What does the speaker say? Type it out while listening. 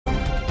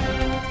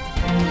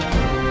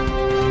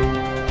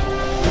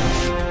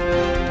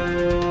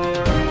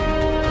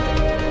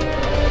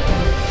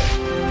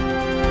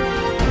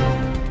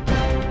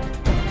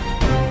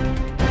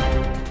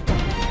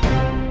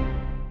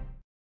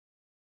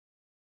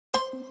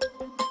வணக்கம்.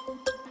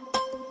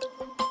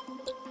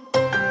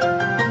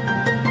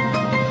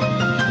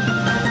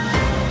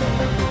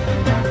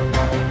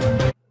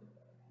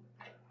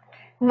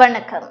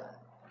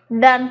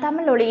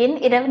 DANTAMILOLIயின்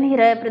இரவு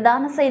நேர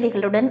பிரதான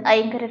செய்திகளுடன்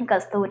ஐங்கரன்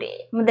கஸ்தூரி.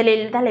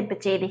 முதலில்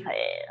தலைப்புச்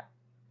செய்திகள்.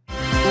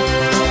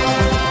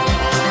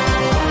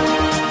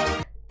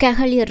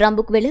 கஹலிய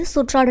ரம்புக்வெல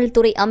சுற்றாடல்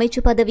துறை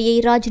அமைச்சு பதவியை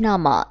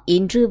ராஜினாமா.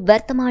 இன்று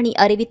வர்த்தமானி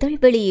அறிவித்தல்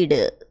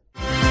வெளியீடு.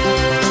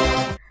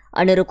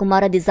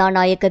 அனுரகுமார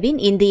திசாநாயக்கவின்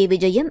இந்திய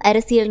விஜயம்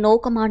அரசியல்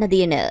நோக்கமானது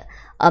என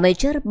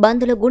அமைச்சர்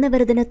பந்துல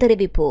குணவர்தன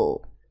தெரிவிப்பு.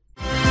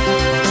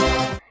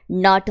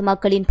 நாட்டு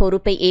மக்களின்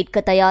பொறுப்பை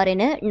ஏற்க தயார்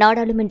என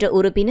நாடாளுமன்ற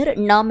உறுப்பினர்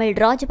நாமல்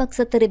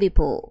ராஜபக்ச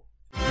தெரிவிப்பு.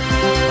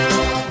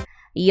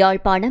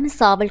 யாழ்ப்பாணம்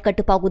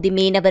சாவல்கட்டு பகுதி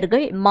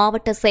மீனவர்கள்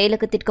மாவட்ட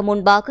செயலகத்திற்கு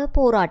முன்பாக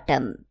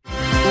போராட்டம்.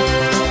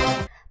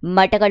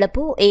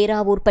 மட்டக்களப்பு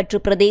ஏராவூர் பற்று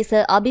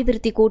பிரதேச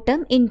அபிவிருத்தி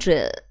கூட்டம்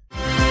இன்று.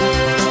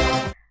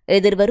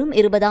 எதிர்வரும்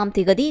 20ஆம்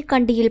திகதி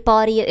கண்டியில்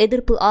பாரிய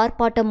எதிர்ப்பு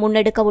ஆர்ப்பாட்டம்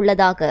முன்னெடுக்க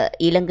உள்ளதாக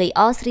இலங்கை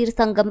ஆசிரியர்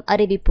சங்கம்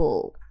அறிவிப்பு.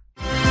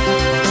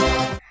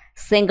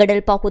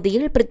 செங்கடல்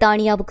பகுதியில்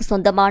பிரித்தானியாவுக்கு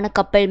சொந்தமான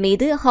கப்பல்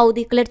மீது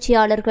ஹவுதி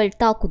கிளர்ச்சியாளர்கள்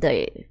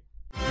தாக்குதல்.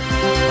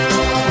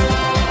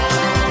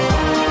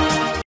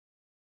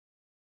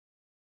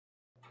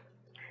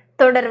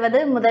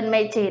 தொடர்வது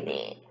முதன்மை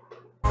செய்தி.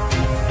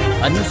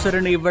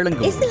 அனுசரணை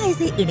வழங்கும்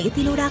SLIC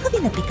இணையத்திலூடாக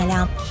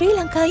விண்ணப்பிக்கலாம்.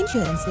 ஸ்ரீலங்கா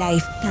இன்சூரன்ஸ்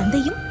லைஃப்,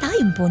 தந்தையும்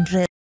தாயும்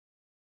போன்று.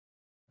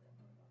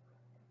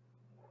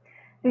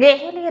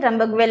 கெஹலிய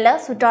ரம்புக்வெல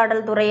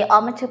சுற்றாடல் துறை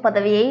அமைச்சர்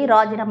பதவியை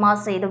ராஜினாமா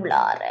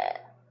செய்துள்ளார்.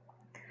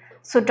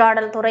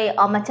 சுற்றாடல் துறை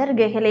அமைச்சர்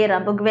கெஹலிய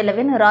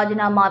ரம்புக்வெலவின்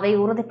ராஜினாமாவை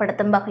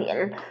உறுதிப்படுத்தும்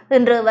வகையில்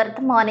இன்று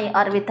வர்த்தமானி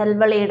அறிவித்தல்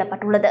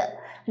வெளியிடப்பட்டுள்ளது.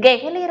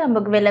 கெஹலிய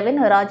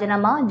ரம்புக்வெலவின்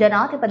ராஜினாமா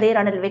ஜனாதிபதி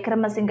ரணில்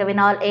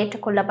விக்ரமசிங்கவினால்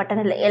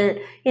ஏற்றுக்கொள்ளப்பட்ட நிலையில்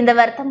இந்த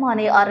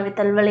வர்த்தமானி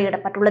அறிவித்தல்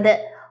வெளியிடப்பட்டுள்ளது.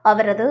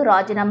 அவரது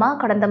ராஜினாமா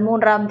கடந்த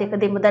 3ஆம்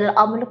திகதி முதல்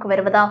அமலுக்கு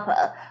வருவதாக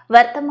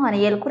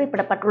வர்த்தமானியில்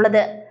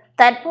குறிப்பிடப்பட்டுள்ளது.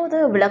 தற்போது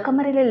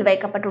விளக்கமறியலில்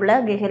வைக்கப்பட்டுள்ள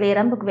கெஹலிய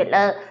ரம்புக்வெல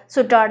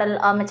சுற்றாடல்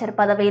அமைச்சர்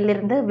பதவியில்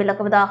இருந்து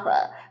விலகுவதாக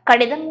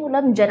கடிதம்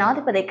மூலம்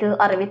ஜனாதிபதிக்கு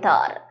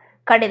அறிவித்தார்.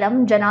 கடிதம்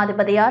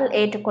ஜனாதிபதியால்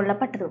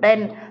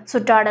ஏற்றுக்கொள்ளப்பட்டதுடன்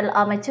சுற்றாடல்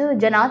அமைச்சு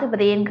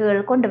ஜனாதிபதியின்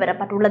கீழ்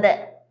கொண்டுவரப்பட்டுள்ளது.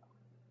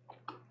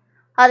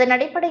 அதன்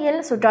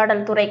அடிப்படையில்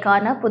சுற்றாடல்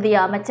துறைக்கான புதிய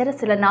அமைச்சர்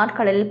சில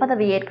நாட்களில்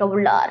பதவியேற்க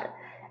உள்ளார்.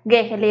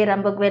 கெஹலிய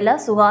ரம்புக்வெல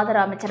சுகாதார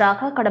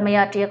அமைச்சராக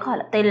கடமையாற்றிய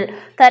காலத்தில்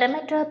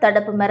தரமற்ற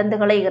தடுப்பு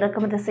மருந்துகளை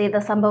இறக்குமதி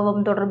செய்த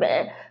சம்பவம்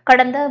தொடர்பில்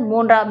கடந்த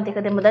 3ஆம்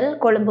திகதி முதல்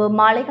கொழும்பு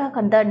மாளிகா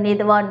கந்த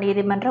நீதிவான்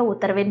நீதிமன்ற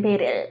உத்தரவின்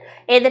பேரில்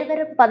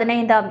எதிர்வரும்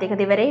 15ஆம்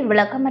திகதி வரை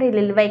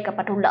விளக்கமறியலில்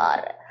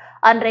வைக்கப்பட்டுள்ளார்.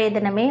 அன்றைய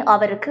தினமே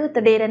அவருக்கு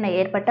திடீரென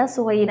ஏற்பட்ட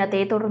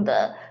சுகையினத்தை தொடர்ந்து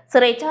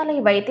சிறைச்சாலை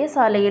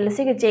வைத்தியசாலையில்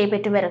சிகிச்சை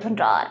பெற்று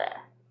வருகின்றார்.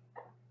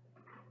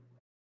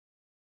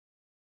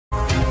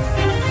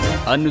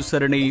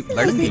 அனுசரணை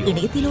வழங்கி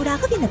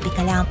இணையத்திலூடாக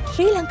விண்ணப்பிக்கலாம்.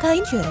 ஸ்ரீலங்கா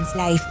இன்சூரன்ஸ்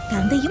லைஃப்,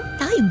 தந்தையும்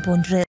தாயும்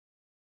போன்று.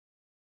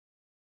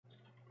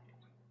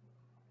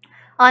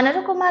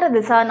 அனுரகுமார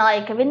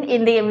திசாநாயக்கவின்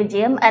இந்திய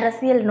விஜயம்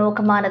அரசியல்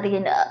நோக்கமானது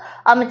என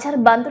அமைச்சர்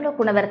பந்துல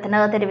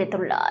குணவர்தன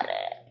தெரிவித்துள்ளார்.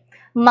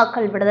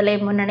 மக்கள் விடுதலை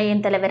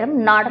முன்னணியின் தலைவரும்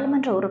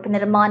நாடாளுமன்ற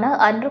உறுப்பினருமான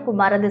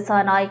அனுரகுமார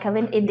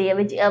திசாநாயக்கவின் இந்திய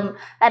விஜயம்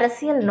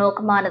அரசியல்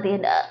நோக்கமானது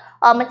என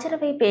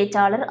அமைச்சரவை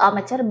பேச்சாளர்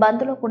அமைச்சர்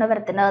பந்துல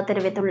குணவர்தன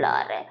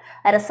தெரிவித்துள்ளார்.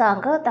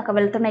 அரசாங்க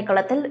தகவல்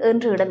திணைக்களத்தில்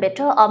இன்று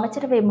இடம்பெற்ற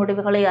அமைச்சரவை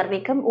முடிவுகளை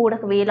அறிவிக்கும்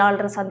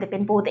ஊடகவியலாளர்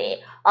சந்திப்பின் போதே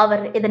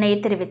அவர் இதனை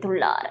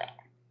தெரிவித்துள்ளார்.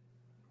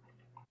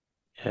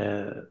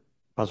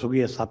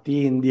 පසුගිය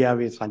සතියේ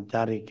ඉන්දියාවේ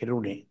සංචාරය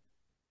කෙරුණේ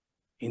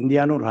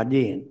ඉන්දියානු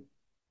රජයෙන්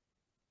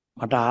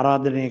මට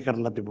ආරාධනය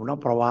කරලා තිබුණා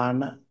ප්‍රවාහන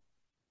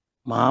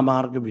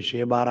මහාමාර්ග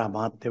විශේෂ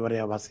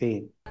අමාත්‍යවරයා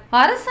වශයෙන්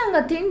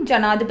அரசாங்கத்தின்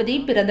ஜனாதிபதி,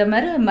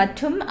 பிரதமர்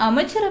மற்றும்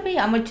அமைச்சரவை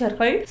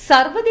அமைச்சர்கள்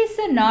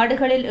சர்வதேச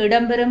நாடுகளில்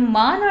இடம்பெறும்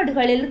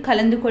மாநாடுகளில்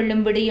கலந்து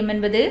கொள்ளும் விடயம்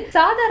என்பது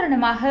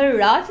சாதாரணமாக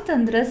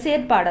ராஜதந்திர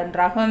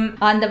செயற்பாடொன்றாகும்.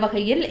 அந்த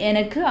வகையில்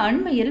எனக்கு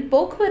அண்மையில்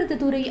போக்குவரத்து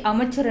துறை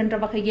அமைச்சர் என்ற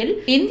வகையில்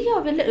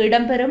இந்தியாவில்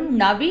இடம்பெறும்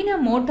நவீன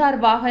மோட்டார்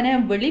வாகன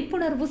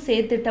விழிப்புணர்வு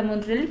செயற்திட்டம்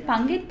ஒன்றில்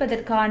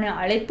பங்கேற்பதற்கான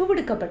அழைப்பு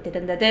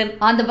விடுக்கப்பட்டிருந்தது.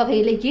 அந்த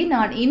வகையிலேயே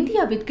நான்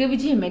இந்தியாவிற்கு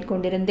விஜயம்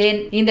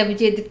மேற்கொண்டிருந்தேன். இந்த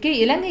விஜயத்திற்கு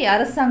இலங்கை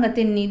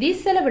அரசாங்கத்தின் நிதி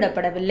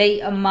செலவிடப்படவில்லை.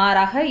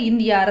 மாறாக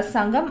இந்திய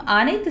அரசாங்கம்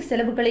அனைத்து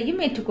செலவுகளையும்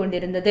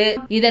ஏற்றுக்கொண்டிருந்தது.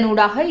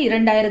 இதனூடாக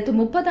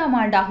 2030ஆம்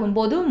ஆண்டாகும்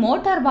போது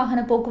மோட்டார்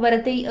வாகன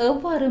போக்குவரத்தை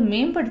எவ்வாறு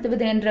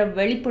மேம்படுத்துவது என்ற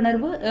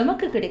விழிப்புணர்வு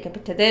எமக்கு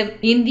கிடைக்கப்பட்டது.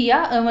 இந்தியா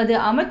எமது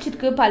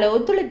அமைச்சிற்கு பல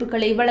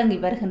ஒத்துழைப்புகளை வழங்கி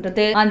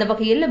வருகின்றது. அந்த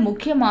வகையில்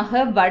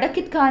முக்கியமாக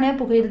வடக்கிற்கான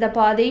புகையிரத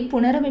பாதை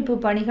புனரமைப்பு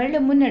பணிகள்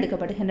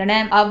முன்னெடுக்கப்படுகின்றன.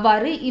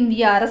 அவ்வாறு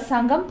இந்திய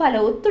அரசாங்கம்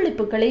பல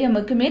ஒத்துழைப்புகளை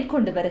எமக்கு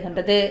மேற்கொண்டு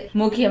வருகின்றது.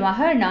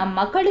 முக்கியமாக நாம்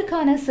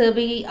மக்களுக்கான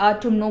சேவையை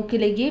ஆற்றும்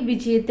நோக்கிலேயே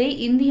விஜயத்தை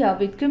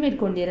இந்தியாவிற்கு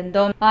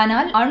மேற்கொண்டிருந்தோம்.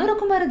 ஆனால்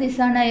அனுரகுமார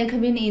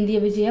திசாநாயக்கவின் இந்திய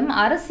விஜயம்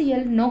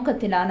அரசியல்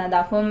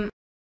நோக்கத்திலானதாகும்.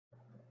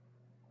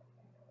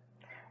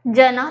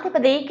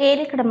 ஜனாதிபதி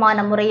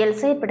கேலிக்கிடமான முறையில்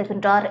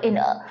செயற்படுகின்றார்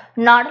என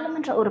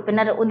நாடாளுமன்ற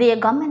உறுப்பினர் உதய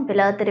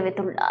கம்மன்பில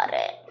தெரிவித்துள்ளார்.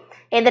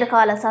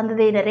 எதிர்கால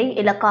சந்ததியினரை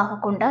இலக்காக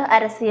கொண்ட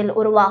அரசியல்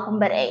உருவாகும்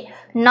வரை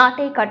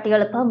நாட்டை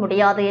கட்டியெழுப்ப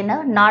முடியாது என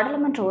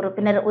நாடாளுமன்ற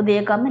உறுப்பினர்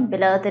உதயகமன்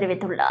பில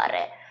தெரிவித்துள்ளார்.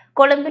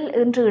 கொழும்பில்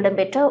இன்று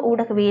இடம்பெற்ற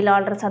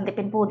ஊடகவியலாளர்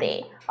சந்திப்பின் போதே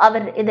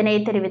அவர் இதனை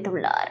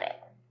தெரிவித்துள்ளார்.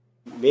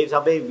 මේ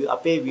සබේ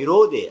අපේ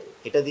විරෝධය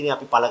හෙට දිනේ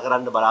අපි පළ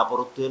කරන්න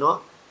බලාපොරොත්තු වෙනවා.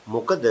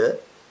 මොකද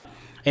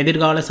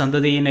எதிர்கால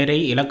சந்ததியினரை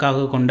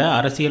இலக்காக கொண்ட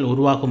அரசியல்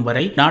உருவாகும்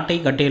வரை நாட்டை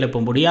கட்டியெழுப்ப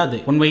முடியாது.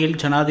 உண்மையில்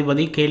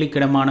ஜனாதிபதி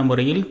கேலிக்கிடமான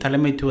முறையில்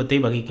தலைமைத்துவத்தை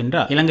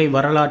வகிக்கின்றார். இலங்கை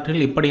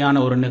வரலாற்றில்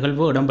இப்படியான ஒரு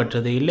நிகழ்வு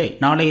இடம்பெற்றது இல்லை.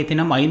 நாளைய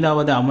தினம்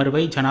 5வது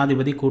அமர்வை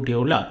ஜனாதிபதி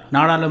கூட்டியுள்ளார்.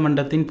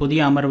 நாடாளுமன்றத்தின்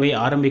புதிய அமர்வை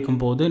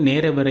ஆரம்பிக்கும் போது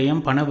நேர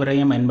விரயம், பண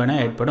விரயம் என்பன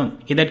ஏற்படும்.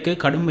 இதற்கு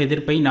கடும்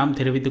எதிர்ப்பை நாம்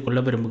தெரிவித்துக்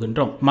கொள்ள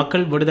விரும்புகின்றோம்.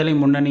 மக்கள் விடுதலை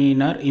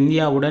முன்னணியினர்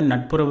இந்தியாவுடன்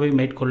நட்புறவை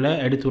மேற்கொள்ள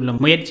எடுத்துள்ள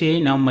முயற்சியை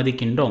நாம்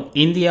மதிக்கின்றோம்.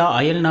 இந்தியா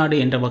அயல் நாடு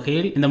என்ற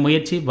வகையில் இந்த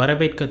முயற்சி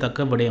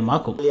வரவேற்கத்தக்க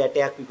விடயமாகும்.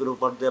 යටයක් විකුණු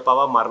පොඩ්ඩ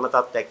පවා මරණ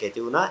තත්ත්වයක්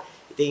ඇති වුණා.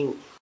 ඉතින්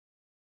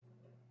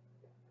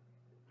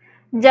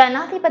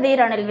ஜனாதிபதி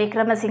ரணில்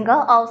விக்ரமசிங்க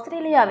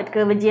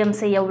ஆஸ்திரேலியாவிற்கு விஜயம்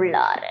செய்ய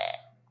உள்ளார்.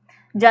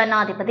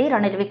 ஜனாதிபதி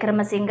ரணில்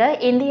விக்ரமசிங்க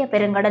இந்திய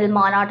பெருங்கடல்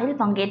மாநாட்டில்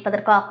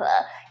பங்கேற்பதற்காக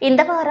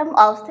இந்த வாரம்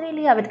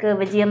ஆஸ்திரேலியாவிற்கு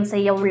விஜயம்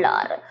செய்ய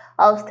உள்ளார்.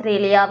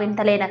 ஆஸ்திரேலியாவின்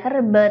தலைநகர்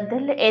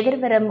பெர்த்தில்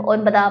எதிர்வரும்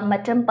 9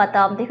 மற்றும்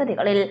 10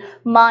 தேதிகளில்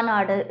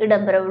மாநாடு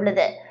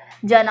இடம்பெறவுள்ளது.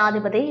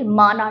 ஜனாதிபதி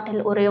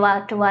மாநாட்டில்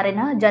உரையாற்றுவார்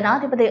என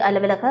ஜனாதிபதி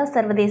அலுவலக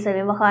சர்வதேச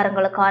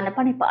விவகாரங்களுக்கான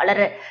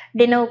பணிப்பாளர்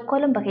டினோ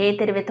கொலம்பகே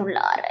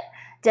தெரிவித்துள்ளார்.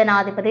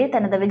 ஜனாதிபதி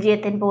தனது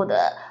விஜயத்தின் போது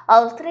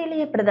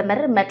ஆஸ்திரேலிய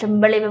பிரதமர் மற்றும்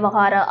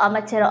வெளிவிவகார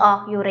அமைச்சர்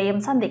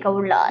ஆகியோரையும் சந்திக்க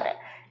உள்ளார்.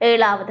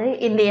 7வது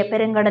இந்திய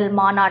பெருங்கடல்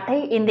மாநாட்டை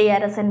இந்திய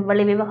அரசின்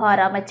வெளிவிவகார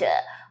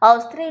அமைச்சர்,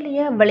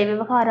 ஆஸ்திரேலிய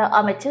வெளிவிவகார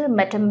அமைச்சர்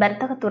மற்றும்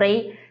வர்த்தகத்துறை,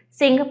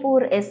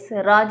 Singapore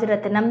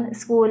Rajaratnam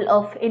school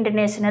of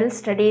international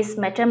studies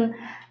மற்றும்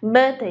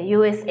பெர்த்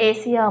US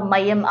ஏசியா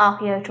மையம்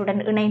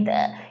ஆகியவற்றுடன் இணைந்து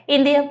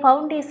இந்திய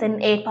ஃபவுண்டேஷன்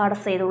ஏற்பாடு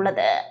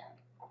செய்துள்ளது.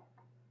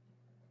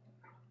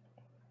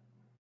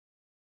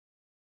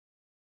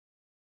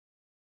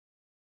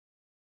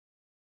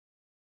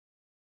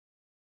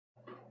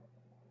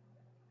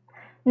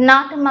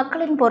 நாட்டு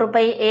மக்களின்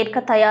பொறுப்பை ஏற்க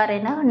தயார்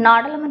என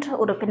நாடாளுமன்ற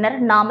உறுப்பினர்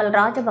நாமல்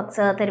ராஜபக்ச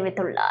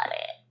தெரிவித்துள்ளார்.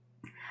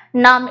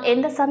 நாம்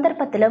எந்த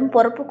சந்தர்ப்பத்திலும்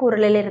பொறுப்பு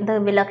கூறலில் இருந்து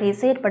விலகி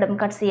செயற்படும்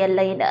கட்சி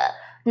அல்ல என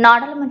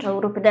நாடாளுமன்ற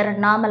உறுப்பினர்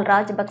நாமல்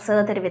ராஜபக்ச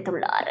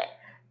தெரிவித்துள்ளார்.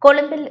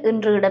 கொழும்பில்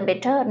இன்று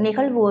இடம்பெற்ற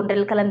நிகழ்வு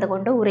ஒன்றில் கலந்து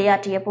கொண்டு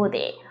உரையாற்றிய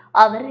போதே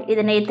அவர்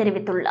இதனை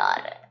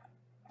தெரிவித்துள்ளார்.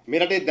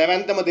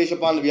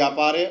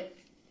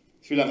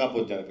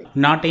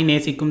 நாட்டை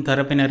நேசிக்கும்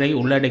தரப்பினரை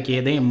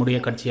உள்ளடக்கியதே நம்முடைய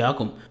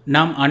கட்சியாகும்.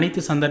 நாம்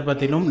அனைத்து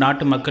சந்தர்ப்பத்திலும்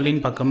நாட்டு மக்களின்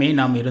பக்கமே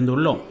நாம்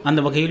இருந்துள்ளோம். அந்த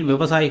வகையில்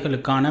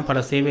விவசாயிகளுக்கான பல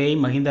சேவையை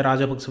மஹிந்த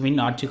ராஜபக்சவின்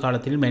ஆட்சி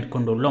காலத்தில்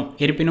மேற்கொண்டுள்ளோம்.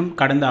 இருப்பினும்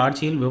கடந்த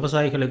ஆட்சியில்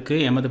விவசாயிகளுக்கு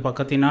எமது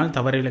பக்கத்தினால்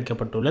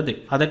தவறிழைக்கப்பட்டுள்ளது.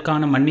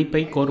 அதற்கான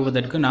மன்னிப்பை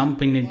கோருவதற்கு நாம்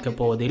பின்னிற்கப்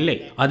போவதில்லை.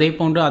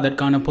 அதேபோன்று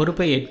அதற்கான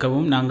பொறுப்பை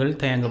ஏற்கவும் நாங்கள்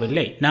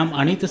தயங்கவில்லை. நாம்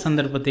அனைத்து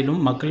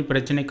சந்தர்ப்பத்திலும் மக்கள்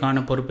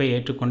பிரச்சினைக்கான பொறுப்பை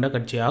ஏற்றுக்கொண்ட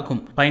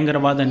கட்சியாகும்.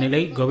 பயங்கரவாத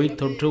நிலை, கோவிட்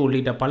தொற்று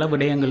உள்ளிட்ட பல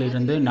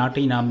விடயங்களிலிருந்து நாட்டை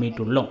நாம்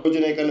மீட்டுள்ளோம்.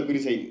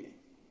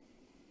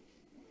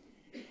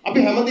 අපි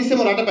හැමතිස්සෙම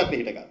රට පැත්තේ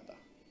හිටගත්තා.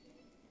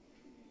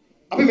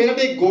 අපි මේ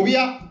රටේ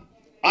ගොවියා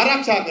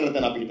ආරක්ෂා කරන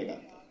තැන අපි හිටගත්තා.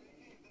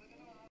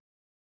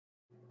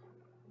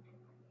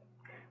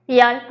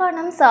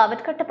 யாழ்ப்பாணம்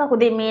சாவற்கட்டு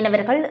பகுதி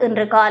மீனவர்கள்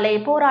இன்று காலை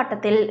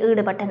போராட்டத்தில்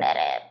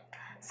ஈடுபட்டனர்.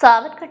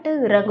 சாவற்கட்டு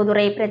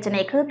இறங்குதுறை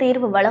பிரச்சினைக்கு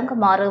தீர்வு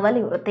வழங்குமாறு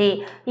வலியுறுத்தி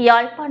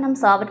யாழ்ப்பாணம்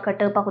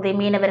சாவற்கட்டு பகுதி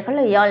மீனவர்கள்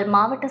யாழ்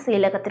மாவட்ட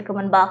செயலகத்திற்கு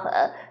முன்பாக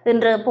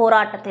இன்று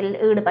போராட்டத்தில்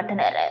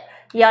ஈடுபட்டனர்.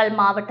 யாழ்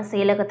மாவட்ட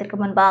செயலகத்திற்கு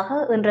முன்பாக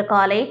இன்று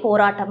காலை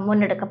போராட்டம்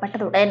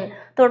முன்னெடுக்கப்பட்டதுடன்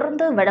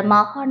தொடர்ந்து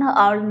வடமாகாண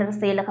ஆளுநர்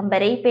செயலகம்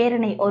வரை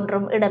பேரணி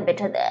ஒன்றும்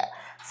இடம்பெற்றது.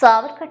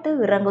 சாவற்கட்டு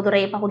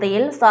இறங்குதுறை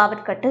பகுதியில்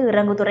சாவற்கட்டு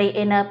இறங்குதுறை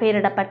என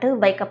பெயரிடப்பட்டு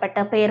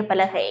வைக்கப்பட்ட பெயர்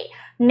பலகை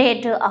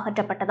நேற்று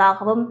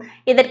அகற்றப்பட்டதாகவும்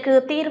இதற்கு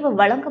தீர்வு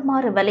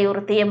வழங்குமாறு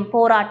வலியுறுத்தியும்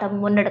போராட்டம்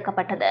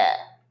முன்னெடுக்கப்பட்டது.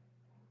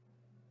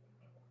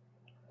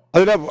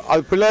 அதில்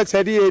அது பிள்ளை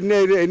சரி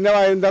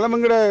என்னவா இருந்தாலும்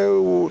எங்கட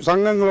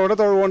சங்கங்களோட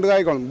கொண்டு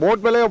காய்க்கணும்.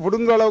 போட் விலையை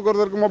பிடுங்க அளவுக்கு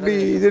ஒருத்தருக்கும் அப்படி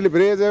இதில்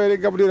பிரேச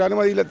வேலைக்கு அப்படி ஒரு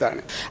அனுமதி இல்லை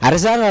தானே.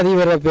 அரசாங்க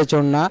அதிபரை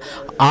பேச்சோன்னா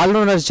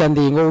ஆளுநர்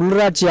சந்திங்க,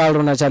 உள்ளாட்சி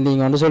ஆளுநர்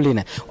சந்திங்கன்னு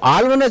சொல்லினேன்.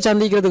 ஆளுநர்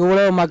சந்திக்கிறதுக்கு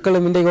உலக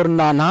மக்களும் இன்றைக்கு ஒரு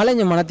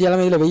 4-5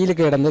 மணத்தியாலும் இதில்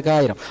வெயிலுக்கு கிடந்து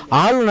காயிரும்.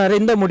 ஆளுநர்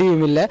எந்த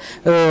முடிவும் இல்லை,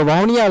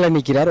 வவுனியாவில்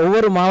நிற்கிறார்,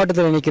 ஒவ்வொரு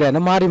மாவட்டத்தில் நிற்கிறார்,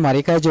 மாறி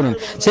மாறி காய்ச்சணும்.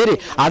 சரி,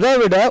 அதை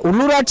விட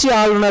உள்ளூராட்சி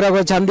ஆளுநரை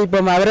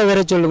சந்திப்போம், அவரை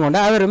வேற சொல்லுங்க,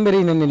 அவரும்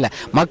பெரிய இல்லை.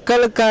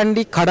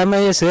 மக்களுக்காண்டி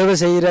கடமையை சேவை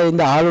செய்கிற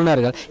இந்த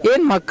ஆளுநர்கள்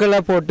ஏன் மக்களை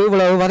போட்டு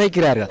இவ்வளவு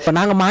வதைக்கிறார்கள்?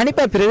 நாங்கள்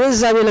மானிப்பா பிரதேச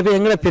சபையில் போய்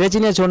எங்களை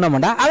பிரச்சனையை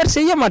சொன்னோம்னா அவர்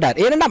செய்ய மாட்டார்.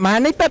 ஏன்னா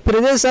மானிப்பா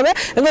பிரதேச சபை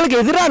எங்களுக்கு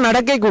எதிராக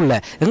நடக்கைக்குள்ள,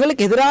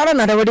 எங்களுக்கு எதிரான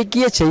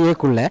நடவடிக்கையை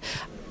செய்யக்குள்ள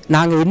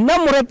நாங்கள் என்ன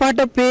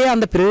முறைப்பாட்டை போய்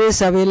அந்த பிரதேச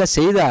சபையில்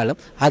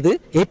செய்தாலும் அது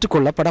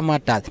ஏற்றுக்கொள்ளப்பட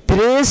மாட்டாது.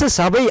 பிரதேச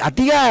சபை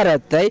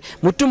அதிகாரத்தை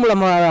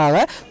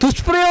முற்றுமுழுதாக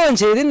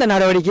துஷ்பிரயோகம் செய்து இந்த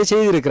நடவடிக்கையை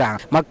செய்திருக்கிறாங்க.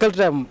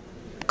 மக்கள்கிட்ட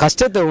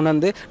கஷ்டத்தை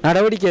உணர்ந்து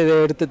நடவடிக்கை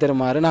எடுத்து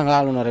தருமாறு நாங்கள்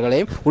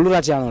ஆளுநர்களையும்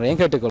உள்ளூராட்சி ஆளுநரையும்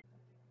கேட்டுக்கொள்வோம்.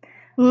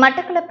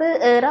 மட்டக்களப்பு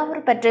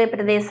ஏறாவூர் பற்று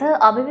பிரதேச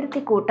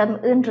அபிவிருத்தி கூட்டம்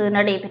இன்று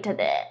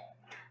நடைபெற்றது.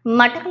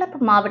 மட்டக்களப்பு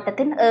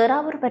மாவட்டத்தின்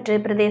ஏறாவூர்பற்று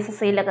பிரதேச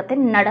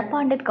செயலகத்தின்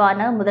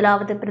நடப்பாண்டிற்கான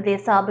முதலாவது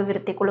பிரதேச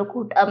அபிவிருத்தி குழு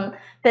கூட்டம்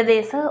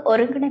பிரதேச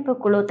ஒருங்கிணைப்பு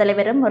குழு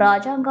தலைவரும்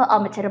இராஜாங்க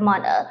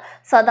அமைச்சருமான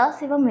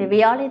சதாசிவம்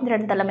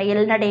வியாழேந்திரன்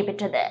தலைமையில்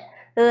நடைபெற்றது.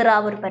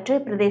 ஏறாவூர்பற்று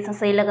பிரதேச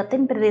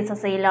செயலகத்தின் பிரதேச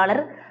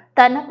செயலாளர்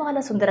தன்னபால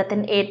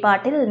சுந்தரத்தின்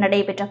ஏற்பாட்டில்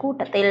நடைபெற்ற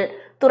கூட்டத்தில்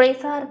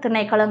துறைசார்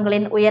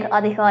திணைக்களங்களின் உயர்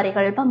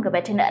அதிகாரிகள் பங்கு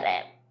பெற்றனர்.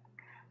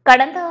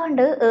 கடந்த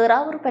ஆண்டு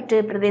ஏறாவூர்பற்று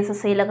பிரதேச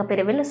செயலக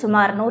பிரிவில்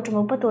சுமார்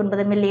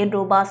 139 மில்லியன்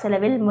ரூபாய்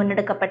செலவில்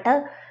முன்னெடுக்கப்பட்ட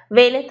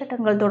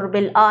வேலைத்திட்டங்கள்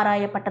தொடர்பில்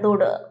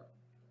ஆராயப்பட்டதோடு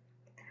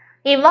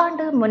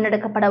இவ்வாண்டு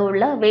முன்னெடுக்கப்பட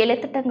உள்ள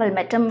வேலைத்திட்டங்கள்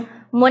மற்றும்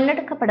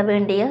முன்னெடுக்கப்பட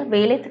வேண்டிய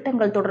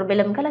வேலைத்திட்டங்கள்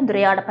தொடர்பிலும்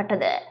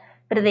கலந்துரையாடப்பட்டது.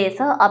 பிரதேச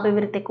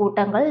அபிவிருத்தி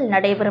கூட்டங்கள்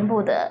நடைபெறும்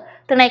போது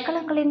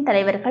திணைக்களங்களின்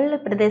தலைவர்கள்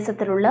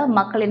பிரதேசத்தில் உள்ள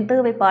மக்களின்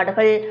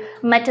தேவைப்பாடுகள்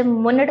மற்றும்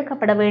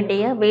முன்னெடுக்கப்பட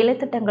வேண்டிய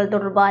வேலைத்திட்டங்கள்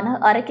தொடர்பான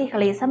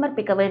அறிக்கைகளை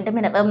சமர்ப்பிக்க வேண்டும்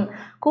எனவும்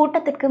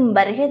கூட்டத்திற்கும்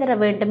வருகை தர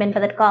வேண்டும்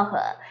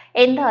என்பதற்காக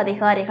எந்த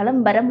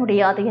அதிகாரிகளும் வர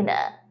முடியாது என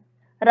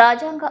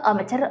இராஜாங்க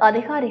அமைச்சர்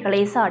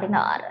அதிகாரிகளை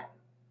சாடினார்.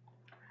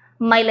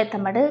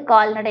 மயிலத்தமடு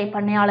கால்நடை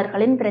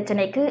பண்ணையாளர்களின்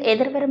பிரச்சினைக்கு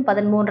எதிர்வரும்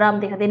 13ஆம்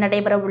தேதி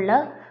நடைபெறவுள்ள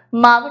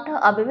மாவட்ட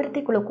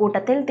அபிவிருத்தி குழு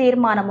கூட்டத்தில்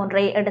தீர்மானம்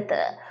ஒன்றை எடுத்து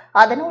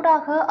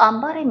அதனூடாக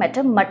அம்பாறை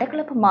மற்றும்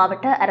மட்டக்களப்பு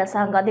மாவட்ட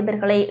அரசாங்க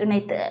அதிபர்களை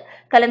இணைத்து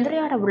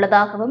கலந்துரையாட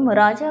உள்ளதாகவும்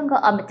இராஜாங்க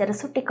அமைச்சர்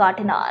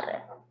சுட்டிக்காட்டினார்.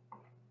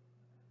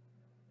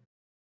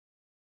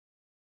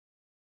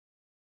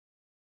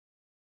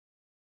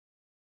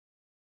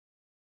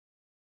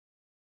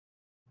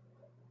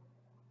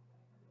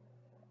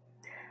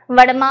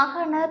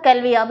 வடமாகாண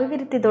கல்வி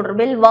அபிவிருத்தி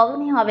தொடர்பில்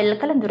வவுனியாவில்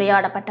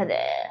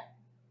கலந்துரையாடப்பட்டது.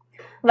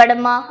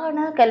 வடமாகாண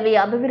கல்வி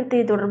அபிவிருத்தி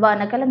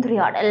தொடர்பான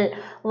கலந்துரையாடல்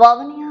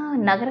வவுனியா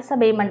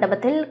நகரசபை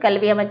மண்டபத்தில்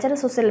கல்வி அமைச்சர்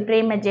சுசில்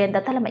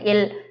பிரேமஜயந்த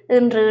தலைமையில்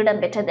இன்று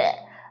இடம்பெற்றது.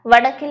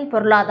 வடக்கில்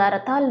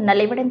பொருளாதாரத்தால்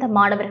நலிவடைந்த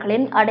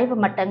மாணவர்களின் அடைவு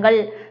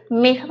மட்டங்கள்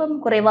மிகவும்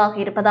குறைவாக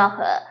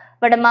இருப்பதாக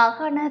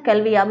வடமாகாண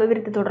கல்வி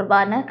அபிவிருத்தி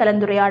தொடர்பான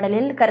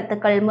கலந்துரையாடலில்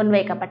கருத்துக்கள்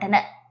முன்வைக்கப்பட்டன.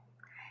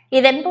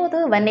 இதன்போது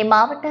வன்னி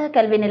மாவட்ட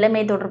கல்வி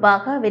நிலைமை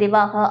தொடர்பாக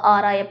விரிவாக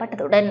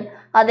ஆராயப்பட்டதுடன்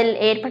அதில்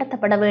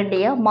ஏற்படுத்தப்பட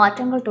வேண்டிய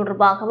மாற்றங்கள்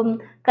தொடர்பாகவும்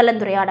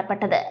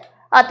கலந்துரையாடப்பட்டது.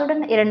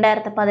 அத்துடன்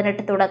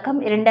 2018 தொடக்கம்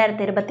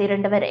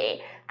 2022 வரை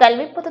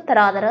கல்வி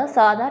பொதுத்தராதர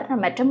சாதாரண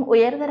மற்றும்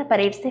உயர்தர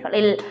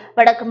பரீட்சைகளில்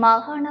வடக்கு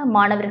மாகாண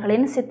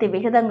மாணவர்களின் சித்தி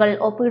விகிதங்கள்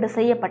ஒப்பீடு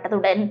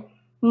செய்யப்பட்டதுடன்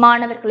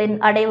மாணவர்களின்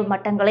அடைவு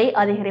மட்டங்களை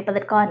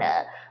அதிகரிப்பதற்கான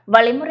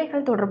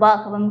வழிமுறைகள்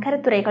தொடர்பாகவும்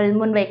கருத்துரைகள்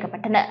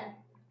முன்வைக்கப்பட்டன.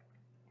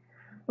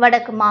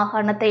 வடக்கு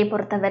மாகாணத்தை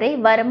பொறுத்தவரை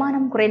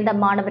வருமானம் குறைந்த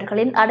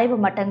மாணவர்களின் அடைவு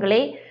மட்டங்களே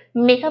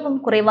மிகவும்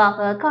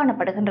குறைவாக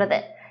காணப்படுகின்றது.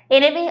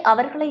 எனவே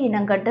அவர்களை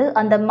இனங்கண்டு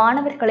அந்த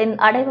மாணவர்களின்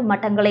அடைவு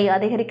மட்டங்களை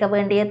அதிகரிக்க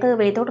வேண்டிய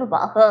தேவை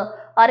தொடர்பாக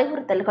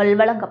அறிவுறுத்தல்கள்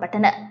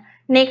வழங்கப்பட்டன.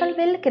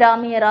 நிகழ்வில்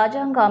கிராமிய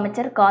இராஜாங்க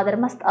அமைச்சர் காதர்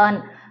மஸ்தான்,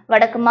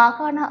 வடக்கு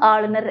மாகாண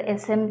ஆளுநர்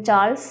SM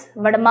சார்ல்ஸ்,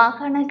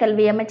 வடமாகாண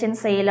கல்வி அமைச்சின்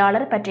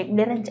செயலாளர் பட்ரிக்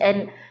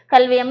நிரஞ்சன்,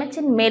 கல்வி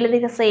அமைச்சின்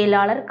மேலதிக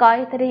செயலாளர்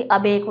காயத்ரி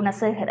அபே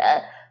குணசேகர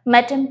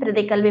மற்றும்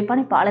பிரதி கல்வி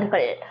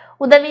பணிப்பாளர்கள்,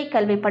 உதவி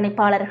கல்வி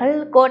பணிப்பாளர்கள்,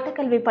 கோட்ட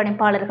கல்வி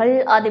பணிப்பாளர்கள்,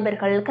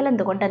 அதிபர்கள்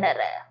கலந்து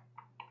கொண்டனர்.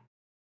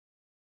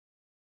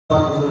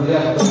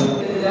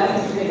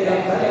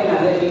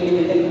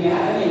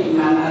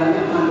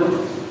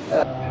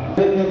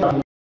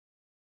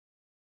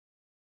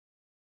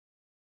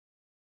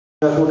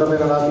 கூட்டத்தை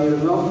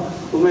நடாத்தியிருந்தோம்.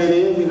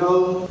 உண்மையிலேயே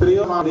மிகவும்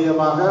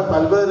பிரியமாக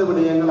பல்வேறு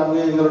விடயங்கள்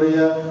அங்கே எங்களுடைய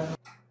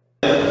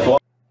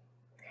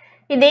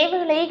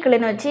இதேவேளை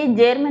கிளிநொச்சி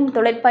ஜேர்மன்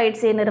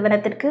தொழிற்பயிற்சி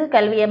நிறுவனத்திற்கு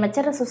கல்வி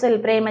அமைச்சர் சுசில்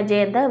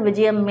பிரேமஜயந்த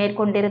விஜயம்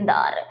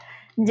மேற்கொண்டிருந்தார்.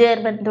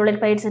 ஜேர்மன்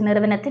தொழிற்பயிற்சி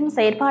நிறுவனத்தின்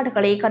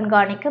செயற்பாடுகளை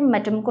கண்காணிக்கும்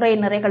மற்றும் குறை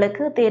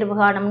நிறைகளுக்கு தீர்வு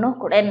காணும்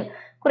நோக்குடன்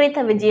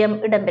குறித்த விஜயம்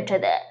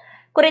இடம்பெற்றது.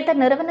 குறித்த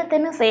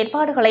நிறுவனத்தின்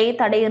செயற்பாடுகளை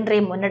தடையின்றி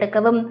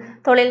முன்னெடுக்கவும்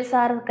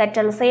தொழில்சார்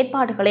கற்றல்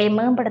செயற்பாடுகளை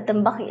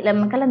மேம்படுத்தும்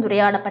வகையிலும்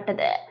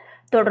கலந்துரையாடப்பட்டது.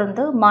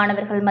 தொடர்ந்து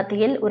மாணவர்கள்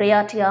மத்தியில்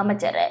உரையாற்றிய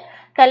அமைச்சர்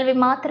கல்வி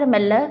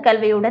மாத்திரமல்ல,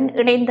 கல்வியுடன்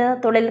இணைந்த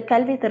தொழில்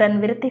கல்வி திறன்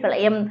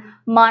விருத்திகளையும்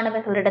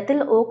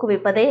மாணவர்களிடத்தில்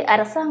ஊக்குவிப்பதே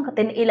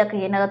அரசாங்கத்தின் இலக்கு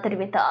என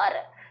தெரிவித்தார்.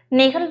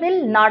 நிகழ்வில்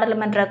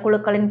நாடாளுமன்ற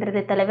குழுக்களின்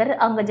பிரதி தலைவர்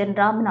அங்கஜன்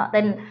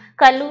ராமநாதன்,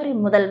 கல்லூரி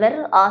முதல்வர்,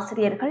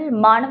 ஆசிரியர்கள்,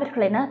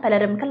 மாணவர்கள் என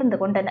பலரும் கலந்து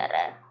கொண்டனர்.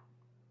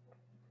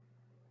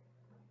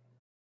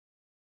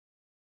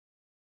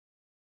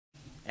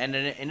 And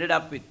ended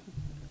up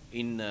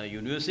in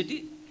university,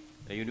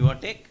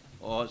 Univotech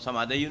or some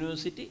other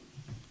university,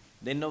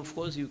 then of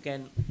course you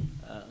can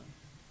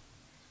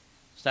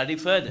study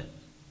further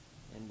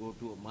and go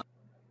to a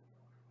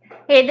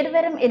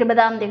எதிர்வரும்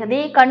 20ஆம் தேதி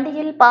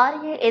கண்டியில்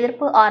பாரிய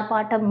எதிர்ப்பு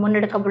ஆர்ப்பாட்டம்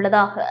முன்னெடுக்க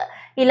உள்ளதாக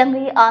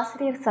இலங்கை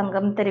ஆசிரியர்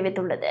சங்கம்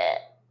தெரிவித்துள்ளது.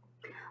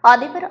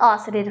 அதிபர்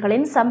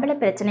ஆசிரியர்களின் சம்பள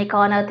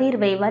பிரச்சினைக்கான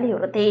தீர்வை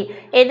வலியுறுத்தி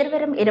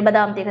எதிர்வரும்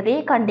 20ஆம் தேதி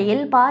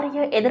கண்டியில்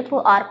பாரிய எதிர்ப்பு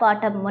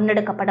ஆர்ப்பாட்டம்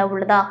முன்னெடுக்கப்பட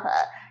உள்ளதாக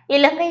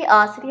இலங்கை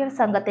ஆசிரியர்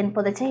சங்கத்தின்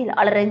பொதுச்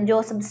செயலாளர்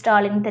ஜோசப்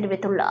ஸ்டாலின்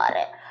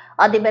தெரிவித்துள்ளார்.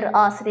 அதிபர்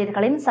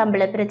ஆசிரியர்களின்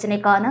சம்பள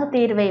பிரச்சினைக்கான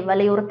தீர்வை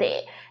வலியுறுத்தி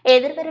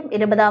எதிர்வரும்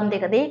 20ஆம்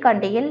தேதி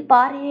கண்டியில்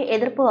பாரிய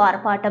எதிர்ப்பு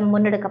ஆர்ப்பாட்டம்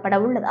முன்னெடுக்கப்பட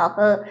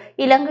உள்ளதாக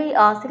இலங்கை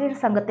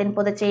ஆசிரியர் சங்கத்தின்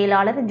பொதுச்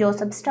செயலாளர்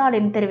ஜோசப்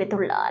ஸ்டாலின்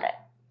தெரிவித்துள்ளார்.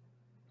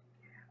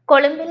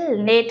 கொழும்பில்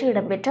நேற்று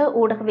இடம்பெற்ற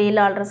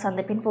ஊடகவியலாளர்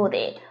சந்திப்பின்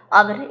போதே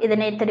அவர்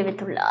இதனை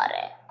தெரிவித்துள்ளார்.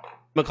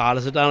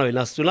 කාලසටහන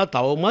වෙනස් වුණා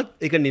තවමත්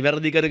ඒක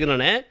නිවැරදි කරගෙන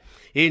නැහැ.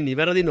 ඒ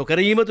නිවැරදි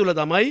නොකරීම තුල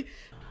තමයි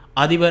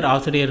அதிபர்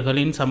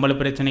ஆசிரியர்களின் சம்பள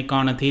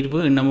பிரச்சினைக்கான தீர்வு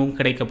இன்னமும்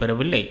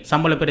கிடைக்கப்பெறவில்லை.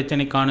 சம்பள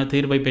பிரச்சினைக்கான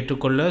தீர்வை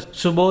பெற்றுக்கொள்ள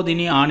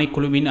சுபோதினி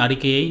ஆணைக்குழுவின்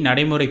அறிக்கையை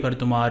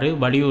நடைமுறைப்படுத்துமாறு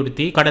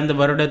வலியுறுத்தி கடந்த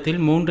வருடத்தில்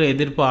 3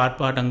 எதிர்ப்பு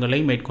ஆர்ப்பாட்டங்களை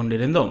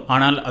மேற்கொண்டிருந்தோம்.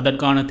 ஆனால்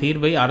அதற்கான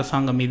தீர்வை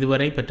அரசாங்கம்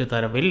இதுவரை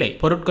பெற்றுத்தரவில்லை.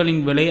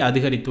 பொருட்களின் விலை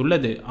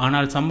அதிகரித்துள்ளது,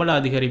 ஆனால் சம்பள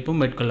அதிகரிப்பும்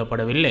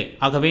மேற்கொள்ளப்படவில்லை.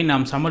 ஆகவே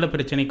நாம் சம்பள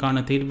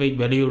பிரச்சினைக்கான தீர்வை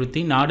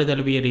வலியுறுத்தி நாடு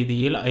தழுவிய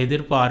ரீதியில்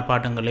எதிர்ப்பு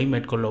ஆர்ப்பாட்டங்களை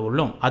மேற்கொள்ள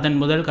உள்ளோம். அதன்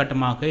முதல்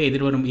கட்டமாக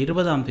எதிர்வரும்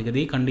 20ஆம்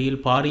தேதி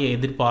கண்டியில் பாரிய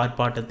எதிர்ப்பு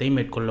ஆர்ப்பாட்டத்தை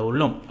மேற்கொள்ள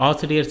உள்ளோம்.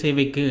 ஆசிரியர்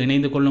சேவைக்கு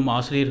இணைந்து கொள்ளும்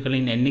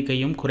ஆசிரியர்களின்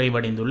எண்ணிக்கையும்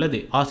குறைவடைந்துள்ளது.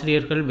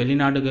 ஆசிரியர்கள்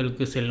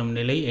வெளிநாடுகளுக்கு செல்லும்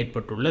நிலை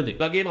ஏற்பட்டுள்ளது.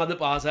 වගේම අද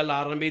පාසල්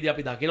ආරම්භයේදී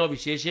අපි දකිනවා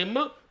විශේෂයෙන්ම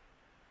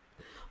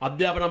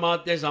අධ්‍යාපන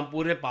අමාත්‍යාංශ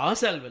සම්පූර්ණ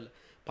පාසල්වල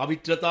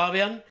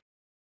පවිත්‍රතාවයන්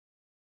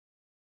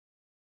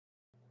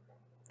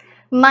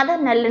மத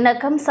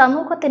நல்லிணக்கம்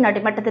சமூகத்தின்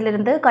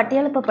அடிமட்டத்திலிருந்து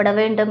கட்டியெழுப்பப்பட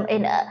வேண்டும்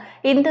என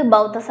இந்து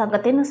பௌத்த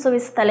சங்கத்தின்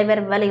சுவிஸ்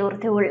தலைவர்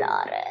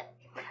வலியுறுத்தியுள்ளார்.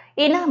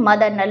 இன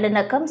மத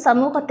நல்லிணக்கம்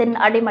சமூகத்தின்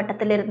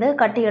அடிமட்டத்திலிருந்து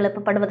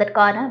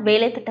கட்டியெழுப்பப்படுவதற்கான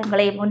வேலை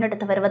திட்டங்களை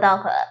முன்னெடுத்து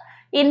வருவதாக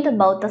இந்து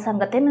பௌத்த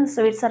சங்கத்தின்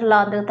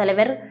சுவிட்சர்லாந்து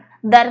தலைவர்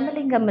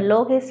தர்மலிங்கம்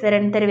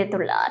லோகேஸ்வரன்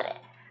தெரிவித்துள்ளார்.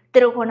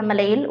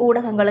 திருகோணமலையில்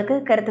ஊடகங்களுக்கு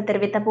கருத்து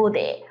தெரிவித்த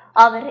போதே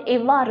அவர்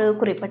இவ்வாறு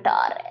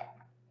குறிப்பிட்டார்.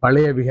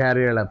 பழைய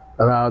விகாரிகளை,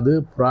 அதாவது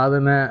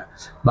புராதன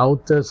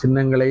பௌத்த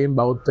சின்னங்களையும்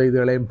பௌத்த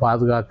இதுகளையும்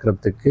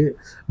பாதுகாக்கிறதுக்கு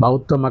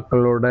பௌத்த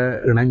மக்களோட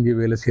இணைஞ்சு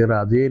வேலை செய்கிற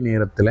அதே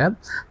நேரத்தில்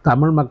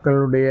தமிழ்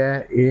மக்களுடைய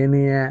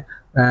ஏனைய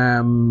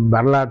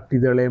வரலாற்று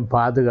இதழையும்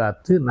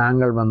பாதுகாத்து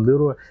நாங்கள்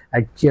ஒரு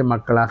ஐக்கிய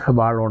மக்களாக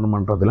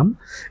வாழணுமன்றதிலும்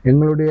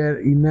எங்களுடைய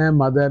இன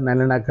மத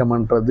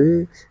நல்லிணக்கம்ன்றது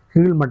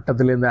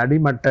கீழ்மட்டத்திலிருந்து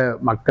அடிமட்ட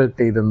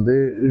மக்கள்கிட்ட இருந்து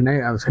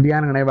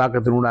சரியான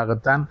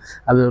இணைவாக்கத்தினூடாகத்தான்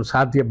அது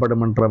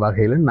சாத்தியப்படும் என்ற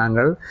வகையில்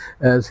நாங்கள்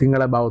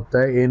சிங்கள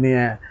பௌத்த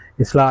ஏனைய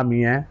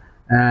இஸ்லாமிய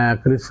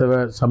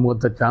கிறிஸ்தவ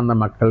சமூகத்தை சார்ந்த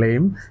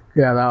மக்களையும்,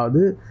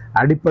 அதாவது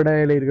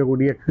அடிப்படையில்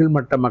இருக்கக்கூடிய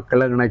கீழ்மட்ட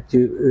மக்களை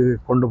இணைச்சு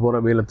கொண்டு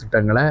போகிற வேலை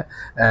திட்டங்களை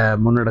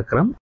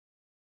முன்னெடுக்கிறோம்.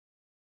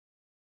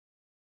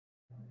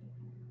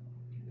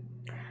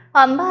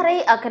 அம்பாறை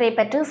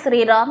அக்கரைப்பற்று ஸ்ரீ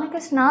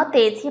ராமகிருஷ்ணா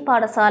தேசிய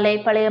பாடசாலை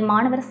பழைய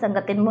மாணவர்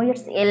சங்கத்தின்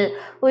முயற்சியில்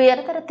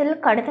உயர்தரத்தில்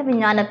கணித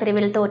விஞ்ஞான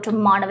பிரிவில் தோற்றும்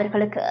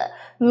மாணவர்களுக்கு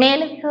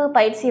மேலதிக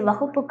பயிற்சி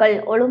வகுப்புகள்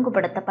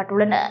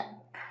ஒழுங்குபடுத்தப்பட்டுள்ளன.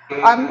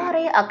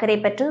 அம்பாறை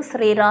அக்கரைப்பற்று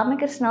ஸ்ரீ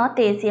ராமகிருஷ்ணா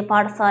தேசிய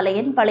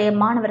பாடசாலையின் பழைய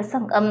மாணவர்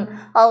சங்கம்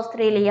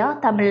ஆஸ்திரேலியா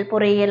தமிழ்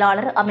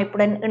பொறியியலாளர்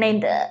அமைப்புடன்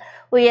இணைந்து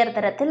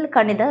உயர்தரத்தில்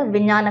கணித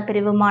விஞ்ஞான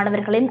பிரிவு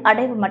மாணவர்களின்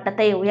அடைவு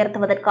மட்டத்தை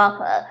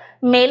உயர்த்துவதற்காக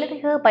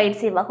மேலதிக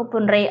பயிற்சி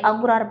வகுப்பொன்றை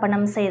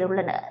அங்குரார்ப்பணம்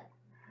செய்துள்ளனர்.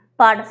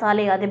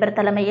 பாடசாலை அதிபர்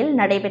தலைமையில்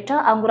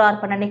நடைபெற்ற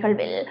அங்குரார்ப்பண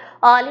நிகழ்வில்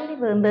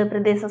ஆலேடிவேம்பு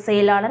பிரதேச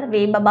செயலாளர்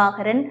வி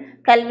பிரபாகரன்,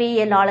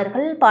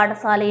 கல்வியியலாளர்கள்,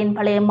 பாடசாலையின்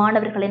பழைய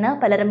மாணவர்கள் என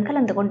பலரும்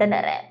கலந்து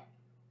கொண்டனர்.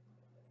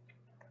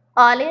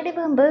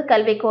 ஆலேடிவேம்பு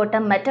கல்வி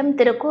கோட்டம் மற்றும்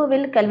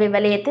திருக்கோவில் கல்வி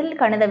வலயத்தில்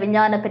கணித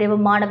விஞ்ஞான பிரிவு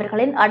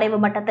மாணவர்களின் அடைவு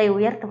மட்டத்தை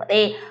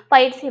உயர்த்துவதே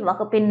பயிற்சி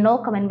வகுப்பின்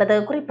நோக்கம் என்பது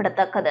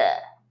குறிப்பிடத்தக்கது.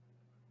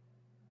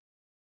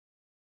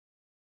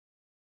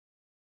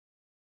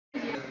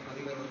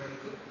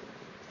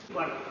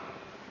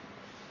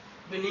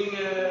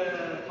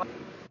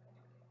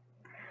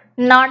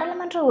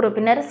 நாடாளுமன்ற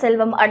உறுப்பினர்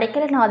செல்வம்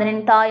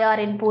அடைக்கலநாதனின்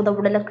தாயாரின் பூத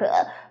உடலுக்கு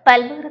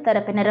பல்வேறு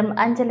தரப்பினரும்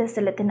அஞ்சலி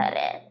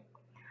செலுத்தினர்.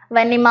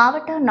 வன்னி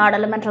மாவட்ட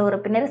நாடாளுமன்ற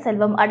உறுப்பினர்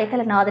செல்வம்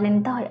அடைக்கலநாதனின்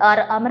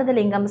தாயார்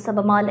அமிர்தலிங்கம்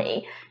சபமாலை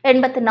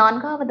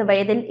 84வது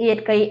வயதில்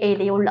இயற்கை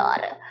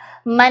எய்தியுள்ளார்.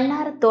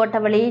 மன்னார்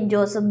தோட்டவழி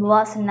ஜோசப்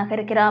வாசன்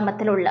நகர்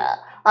கிராமத்தில் உள்ள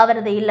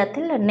அவரது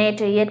இல்லத்தில்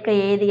நேற்று இயற்கை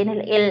எய்திய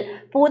நிலையில்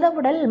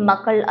பூதவுடல்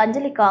மக்கள்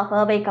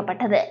அஞ்சலிக்காக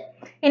வைக்கப்பட்டது.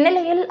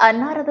 இந்நிலையில்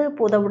அன்னாரது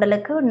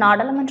பூதவுடலுக்கு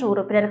நாடாளுமன்ற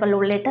உறுப்பினர்கள்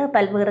உள்ளிட்ட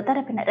பல்வேறு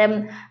தரப்பினரும்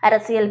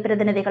அரசியல்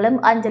பிரதிநிதிகளும்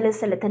அஞ்சலி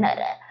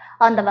செலுத்தினர்.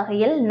 அந்த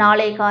வகையில்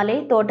நாளை காலை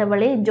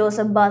தோட்டவழி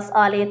ஜோசப் பாஸ்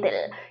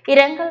ஆலயத்தில்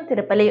இரங்கல்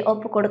திருப்பலி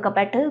ஒப்புக்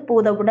கொடுக்கப்பட்டு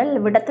பூதவுடல்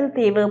விடத்தல்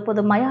தீவு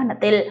பொது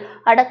மயானத்தில்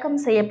அடக்கம்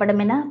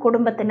செய்யப்படும் என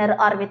குடும்பத்தினர்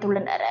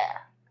அறிவித்துள்ளனர்.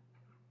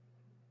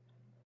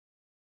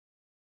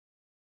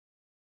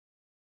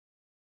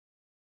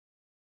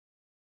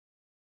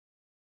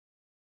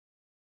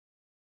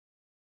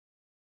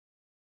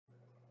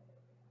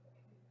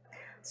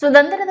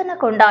 சுதந்திர தின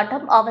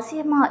கொண்டாட்டம்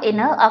அவசியமா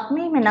என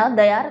அக்மீமின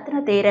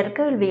தயாரத்தின தேரர்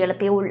கேள்வி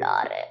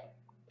எழுப்பியுள்ளார்.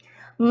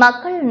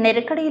 மக்கள்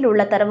நெருக்கடியில்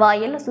உள்ள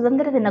தருவாயில்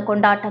சுதந்திர தின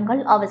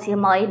கொண்டாட்டங்கள்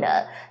அவசியமா என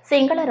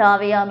சிங்கள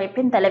ராவிய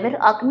அமைப்பின் தலைவர்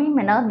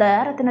அக்மீமின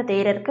தயாரத்தின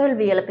தேரர்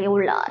கேள்வி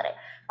எழுப்பியுள்ளார்.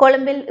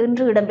 கொழும்பில்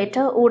இன்று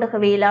இடம்பெற்ற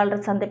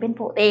ஊடகவியலாளர் சந்திப்பின்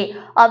போதே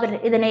அவர்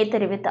இதனை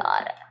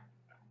தெரிவித்தார்.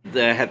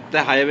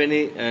 76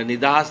 වෙනි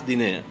නිදහස්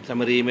දිනය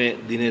සැමරීමේ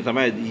දිනය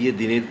තමයි ඊයේ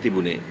දිනේ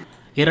තිබුණේ.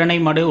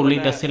 இரணைமடு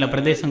உள்ளிட்ட சில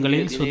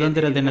பிரதேசங்களில்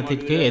சுதந்திர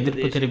தினத்திற்கு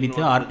எதிர்ப்பு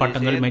தெரிவித்து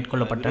ஆர்ப்பாட்டங்கள்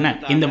மேற்கொள்ளப்பட்டன.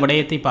 இந்த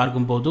விடயத்தை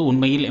பார்க்கும்போது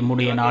உண்மையில்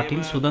எம்முடைய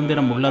நாட்டில்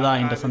சுதந்திரம் உள்ளதா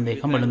என்ற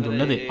சந்தேகம்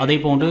எழுந்துள்ளது.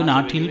 அதேபோன்று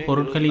நாட்டில்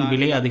பொருட்களின்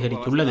விலை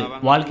அதிகரித்துள்ளது,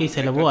 வாழ்க்கை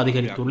செலவு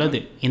அதிகரித்துள்ளது.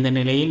 இந்த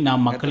நிலையில்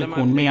நாம் மக்களுக்கு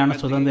உண்மையான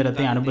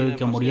சுதந்திரத்தை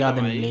அனுபவிக்க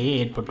முடியாத நிலையே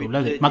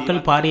ஏற்பட்டுள்ளது.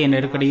 மக்கள் பாரிய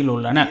நெருக்கடியில்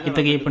உள்ளனர்.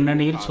 இத்தகைய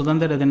பின்னணியில்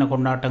சுதந்திர தின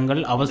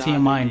கொண்டாட்டங்கள்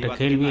அவசியமா என்ற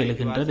கேள்வி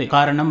எழுகின்றது.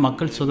 காரணம்,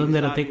 மக்கள்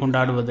சுதந்திரத்தை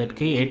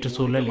கொண்டாடுவதற்கு ஏற்ற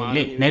சூழல்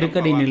இல்லை.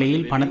 நெருக்கடி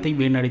நிலையில் பணத்தை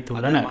வீணடித்துள்ளனர்.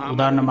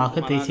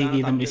 உதாரணமாக தேசிய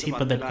கீதம்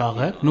இசைப்பதற்காக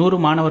 100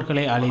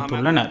 மாணவர்களை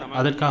அழைத்துள்ளனர்.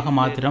 அதற்காக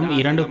மாத்திரம்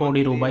 2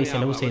 கோடி ரூபாய்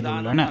செலவு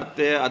செய்துள்ளனர்.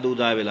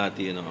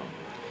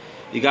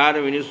 ඉගාර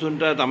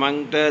මිනිස්සුන්ට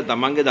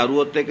තමන්ගේ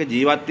දරුවොත් එක්ක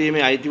ජීවත්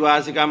වීමේ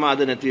අයිතිවාසිකම අද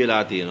නැති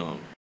වෙලා තියෙනවා.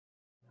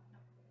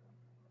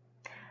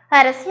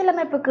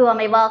 அரசியலமைப்புக்கு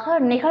அமைவாக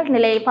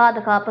நிகழ்நிலை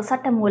பாதுகாப்பு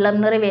சட்டம் மூலம்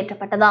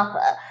நிறைவேற்றப்பட்டதாக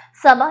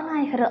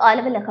சபாநாயகர்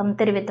அலுவலகம்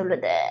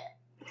தெரிவித்துள்ளது.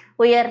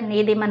 உயர்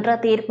நீதிமன்ற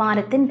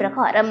தீர்மானத்தின்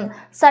பிரகாரம்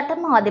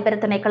சட்டமா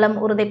அதிபர் திணைக்களம்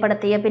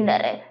உறுதிப்படுத்திய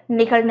பின்னர்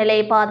நிகழ்நிலை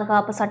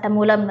பாதுகாப்பு சட்டம்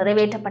மூலம்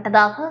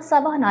நிறைவேற்றப்பட்டதாக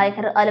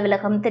சபாநாயகர்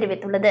அலுவலகம்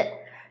தெரிவித்துள்ளது.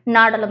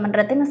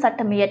 நாடாளுமன்றத்தின்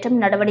சட்டம் இயற்றும்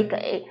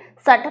நடவடிக்கை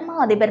சட்டமா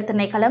அதிபர்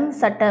திணைக்களம்,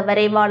 சட்ட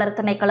வரைவாளர்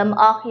திணைக்களம்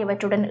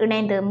ஆகியவற்றுடன்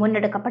இணைந்து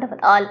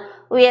முன்னெடுக்கப்படுவதால்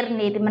உயர்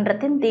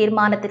நீதிமன்றத்தின்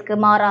தீர்மானத்திற்கு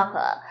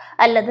மாறாக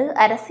அல்லது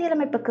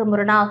அரசியலமைப்புக்கு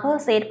முரணாக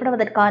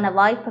செயற்படுவதற்கான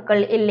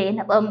வாய்ப்புகள் இல்லை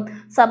எனவும்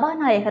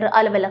சபாநாயகர்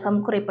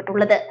அலுவலகம்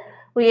குறிப்பிட்டுள்ளது.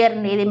 உயர்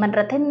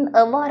நீதிமன்றத்தின்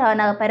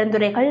எவ்வாறான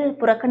பரிந்துரைகள்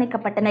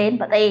புறக்கணிக்கப்பட்டன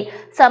என்பதை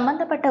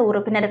சம்பந்தப்பட்ட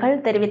உறுப்பினர்கள்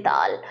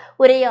தெரிவித்தால்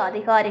உரிய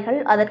அதிகாரிகள்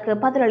அதற்கு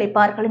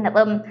பதிலளிப்பார்கள்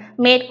எனவும்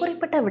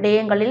மேற்குறிப்பிட்ட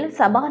விடயங்களில்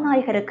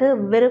சபாநாயகருக்கு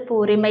விருப்பு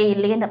உரிமை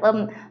இல்லை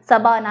எனவும்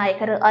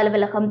சபாநாயகர்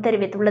அலுவலகம்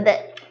தெரிவித்துள்ளது.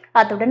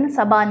 அத்துடன்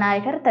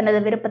சபாநாயகர் தனது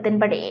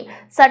விருப்பத்தின்படி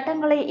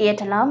சட்டங்களை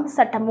இயற்றலாம்,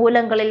 சட்ட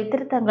மூலங்களில்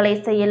திருத்தங்களை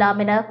செய்யலாம்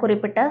என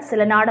குறிப்பிட்ட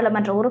சில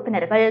நாடாளுமன்ற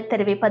உறுப்பினர்கள்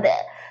தெரிவிப்பது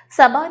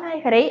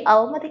சபாநாயகரை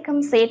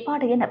அவமதிக்கும்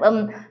செயற்பாடு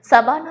எனவும்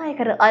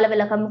சபாநாயகர்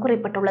அலுவலகம்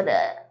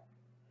குறிப்பிட்டுள்ளது.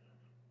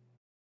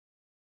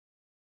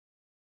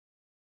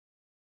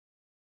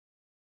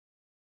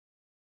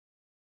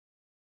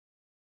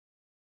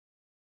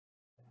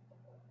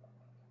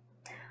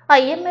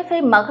 IMF-ஐ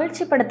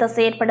மகிழ்ச்சிப்படுத்த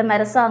செயற்படும்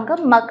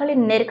அரசாங்கம்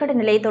மக்களின் நெருக்கடி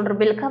நிலை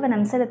தொடர்பில்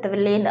கவனம்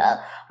செலுத்தவில்லை என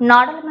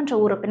நாடாளுமன்ற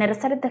உறுப்பினர்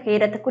சரித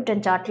ஹேரத்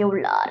குற்றம்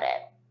சாட்டியுள்ளார்.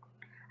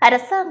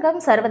 அரசாங்கம்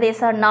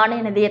சர்வதேச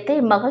நாணய நிதியத்தை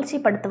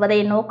மகிழ்ச்சிப்படுத்துவதை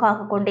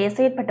நோக்காக கொண்டே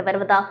செயற்பட்டு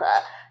வருவதாக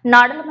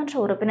நாடாளுமன்ற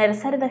உறுப்பினர்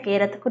சரித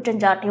ஹேரத்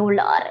குற்றம்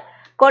சாட்டியுள்ளார்.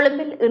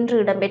 கொழும்பில் இன்று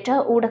இடம்பெற்ற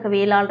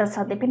ஊடகவியலாளர்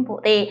சந்திப்பின்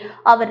போதே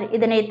அவர்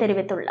இதனை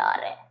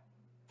தெரிவித்துள்ளார்.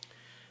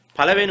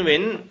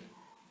 පළවෙනුවෙන්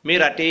මේ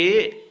රටේ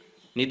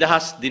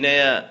නිදහස් දිනය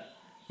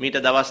මීට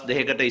දවස්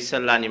 2කට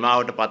ඉස්සෙල්ලා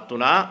නිමාවට පත්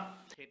වුණා.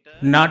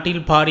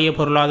 நாட்டில் பாரிய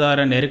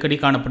பொருளாதார நெருக்கடி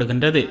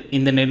காணப்படுகின்றது.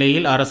 இந்த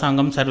நிலையில்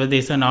அரசாங்கம்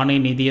சர்வதேச நாணய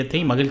நிதியத்தை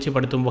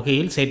மகிழ்ச்சிப்படுத்தும்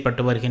வகையில்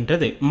செயற்பட்டு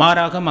வருகின்றது.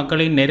 மாறாக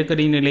மக்களின்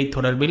நெருக்கடி நிலை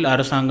தொடர்பில்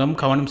அரசாங்கம்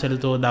கவனம்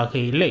செலுத்துவதாக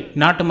இல்லை.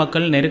 நாட்டு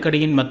மக்கள்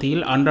நெருக்கடியின்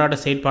மத்தியில் அன்றாட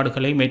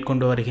செயற்பாடுகளை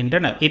மேற்கொண்டு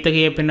வருகின்றனர்.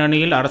 இத்தகைய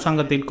பின்னணியில்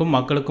அரசாங்கத்திற்கும்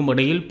மக்களுக்கும்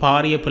இடையில்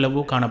பாரிய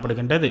பிளவு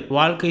காணப்படுகின்றது.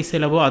 வாழ்க்கை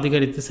செலவு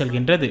அதிகரித்து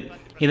செல்கின்றது.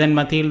 இதன்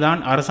மத்தியில்தான்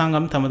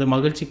அரசாங்கம் தமது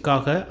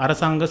மகிழ்ச்சிக்காக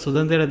அரசாங்க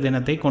சுதந்திர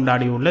தினத்தை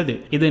கொண்டாடியுள்ளது.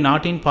 இது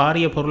நாட்டின்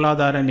பாரிய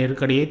பொருளாதார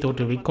நெருக்கடியை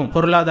தோற்றுவிக்கும்.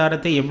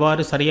 பொருளாதாரத்தை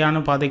எவ்வாறு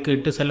சரியான பாதைக்கு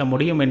இட்டு செல்ல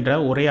முடியும் என்ற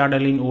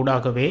உரையாடலின்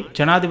ஊடாகவே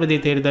ஜனாதிபதி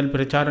தேர்தல்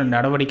பிரச்சார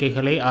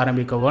நடவடிக்கைகளை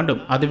ஆரம்பிக்க வேண்டும்.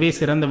 அதுவே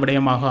சிறந்த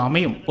விடயமாக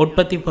அமையும்.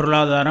 உற்பத்தி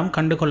பொருளாதாரம்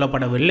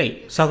கண்டுகொள்ளப்படவில்லை.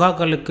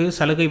 சகாக்களுக்கு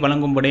சலுகை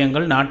வழங்கும்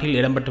விடயங்கள் நாட்டில்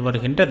இடம்பெற்று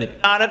வருகின்றது.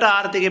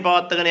 ආර්ථිකය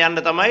පවත්වාගෙන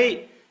යන්න තමයි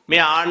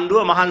මේ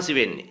ආණ්ඩුව මහන්සි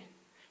වෙන්නේ.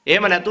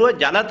 එහෙම නැතුව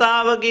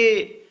ජනතාවගේ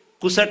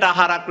කුසට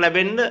ආහාරක්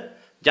ලැබෙන්න,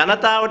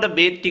 ජනතාවට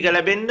බේත් ටික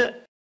ලැබෙන්න.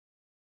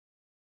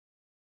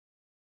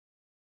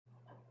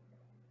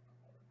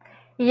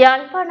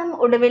 யாழ்ப்பாணம்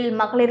உடுவில்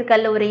மகளிர்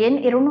கல்லூரியின்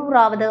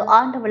 200வது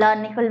ஆண்டு விழா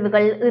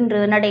நிகழ்வுகள் இன்று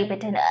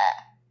நடைபெற்றன.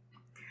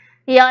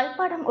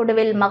 யாழ்ப்பாணம்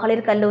உடுவில்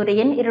மகளிர்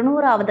கல்லூரியின்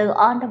 200வது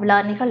ஆண்டு விழா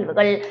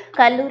நிகழ்வுகள்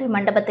கல்லூரி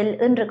மண்டபத்தில்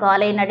இன்று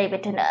காலை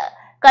நடைபெற்றன.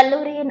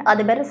 கல்லூரியின்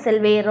அதிபர்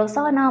செல்வி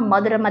ரொசானா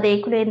மதுரமதே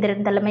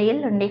குலேந்திரன்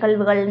தலைமையில்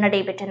நிகழ்வுகள்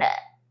நடைபெற்றன.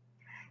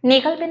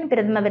 நிகழ்வின்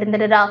பிரதம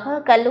விருந்தினராக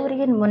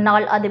கல்லூரியின்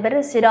முன்னாள் அதிபர்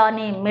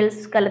சிரானி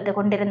மில்ஸ் கலந்து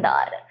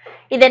கொண்டிருந்தார்.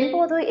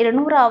 இதன்போது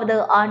 200வது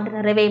ஆண்டு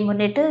நிறைவை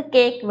முன்னிட்டு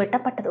கேக்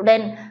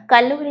வெட்டப்பட்டதுடன்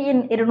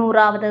கல்லூரியின்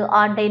 200வது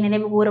ஆண்டை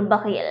நினைவுகூரும்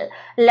வகையில்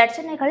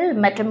லட்சணைகள்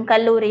மற்றும்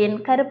கல்லூரியின்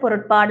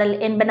கருப்பொருட்பாடல்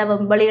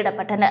என்பனவும்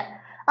வெளியிடப்பட்டன.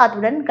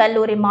 அத்துடன்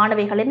கல்லூரி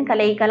மாணவிகளின்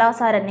கலை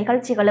கலாசார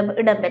நிகழ்ச்சிகளும்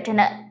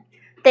இடம்பெற்றன.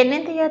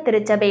 தென்னிந்திய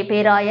திருச்சபை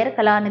பேராயர்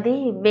கலாநிதி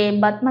வே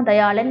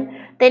பத்மதயாளன்,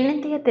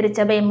 தென்னிந்திய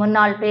திருச்சபை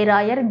முன்னாள்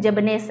பேராயர்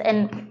ஜெபனேஸ்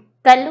என்,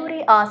 கல்லூரி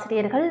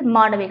ஆசிரியர்கள்,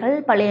 மாணவிகள்,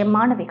 பழைய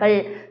மாணவிகள்,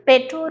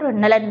 பெற்றோர்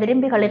நலன்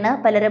விரும்பிகள் என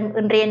பலரும்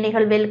இன்றைய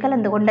நிகழ்வில்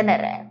கலந்து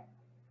கொண்டனர்.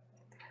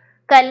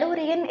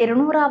 கல்லூரியின்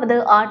 200வது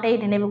ஆண்டை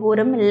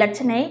நினைவுகூரும்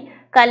லட்சணை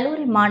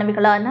கல்லூரி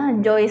மாணவிகளான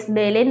ஜோய்ஸ்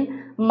பேலின்,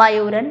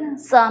 மயூரன்,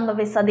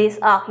 சாம்பவி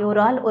சதீஷ்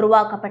ஆகியோரால்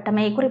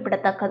உருவாக்கப்பட்டமை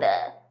குறிப்பிடத்தக்கது.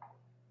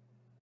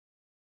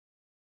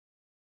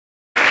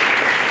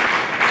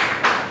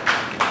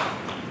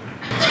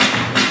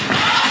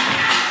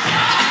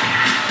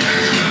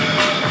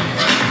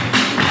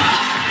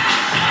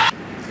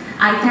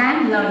 I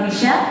thank Lord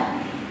Nisha,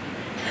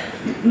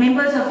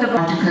 members of the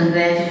board to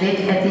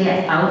congratulate at the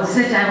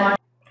outset. I want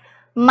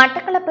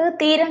Batticaloa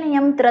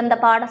தீரணியம் திறந்த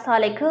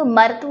பாடசாலைக்கு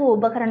மருத்துவ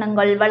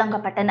உபகரணங்கள்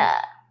வழங்கப்பட்டன.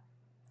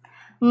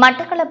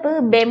 மட்டக்களப்பு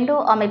பெம்டோ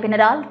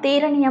அமைப்பினரால்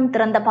தீரணியம்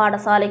திறந்த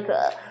பாடசாலைக்கு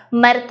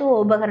மருத்துவ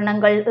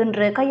உபகரணங்கள்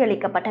இன்று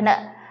கையளிக்கப்பட்டன.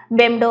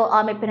 பெம்டோ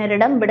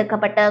அமைப்பினரிடம்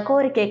விடுக்கப்பட்ட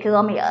கோரிக்கைக்கு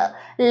அமைய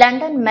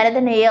லண்டன்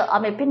மனிதநேய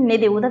அமைப்பின்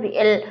நிதி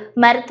உதவியில்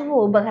மருத்துவ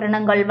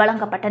உபகரணங்கள்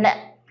வழங்கப்பட்டன.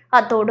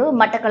 அத்தோடு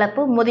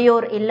மட்டக்களப்பு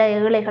முதியோர் இல்ல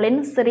ஏழைகளின்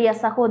சிறிய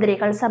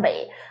சகோதரிகள் சபை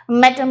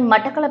மற்றும்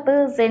மட்டக்களப்பு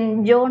சென்ட்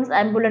ஜோன்ஸ்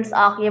ஆம்புலன்ஸ்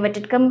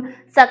ஆகியவற்றிற்கும்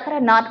சக்கர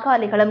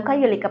நாற்காலிகளும்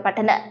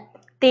கையளிக்கப்பட்டன.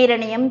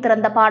 தீரணியம்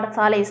திறந்த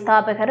பாடசாலை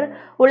ஸ்தாபகர்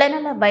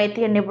உளநல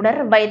வைத்திய நிபுணர்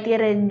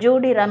வைத்தியர்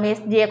ஜூடி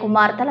ரமேஷ்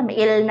ஜெயக்குமார்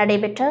தலைமையில்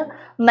நடைபெற்ற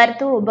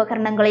மருத்துவ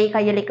உபகரணங்களை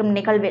கையளிக்கும்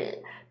நிகழ்வில்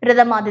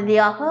பிரதம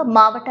அதிதியாக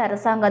மாவட்ட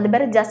அரசாங்க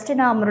அதிபர்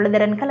ஜஸ்டினா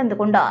முரளிதரன் கலந்து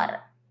கொண்டார்.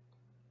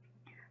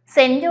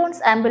 சென்ட்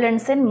ஜோன்ஸ்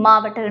ஆம்புலன்ஸின்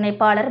மாவட்ட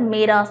இணைப்பாளர்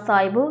மீரா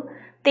சாய்பு,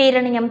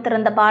 தீரணியம்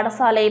திறந்த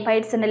பாடசாலை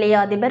பயிற்சி நிலைய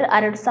அதிபர்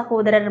அருட்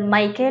சகோதரர்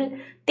மைக்கேல்,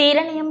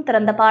 தீரணியம்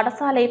திறந்த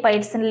பாடசாலை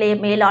பயிற்சி நிலைய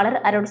மேலாளர்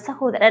அருட்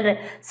சகோதரர்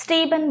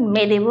ஸ்டீபன்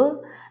மெதிவு,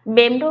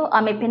 பெம்டோ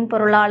அமைப்பின்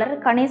பொருளாளர்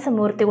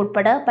கணேசமூர்த்தி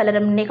உட்பட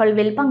பலரும்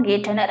நிகழ்வில்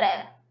பங்கேற்றனர்.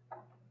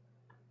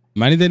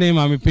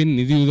 மனிதநேயம் அமைப்பின்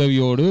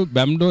நிதியுதவியோடு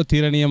பெம்டோ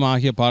தீரணியம்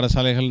ஆகிய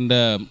பாடசாலைகளின்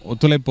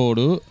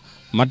ஒத்துழைப்போடு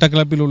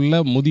மட்டக்களப்பில்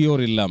உள்ள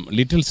முதியோர் இல்லம்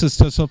லிட்டில்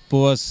சிஸ்டர்ஸ் ஆஃப்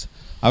புவர்ஸ்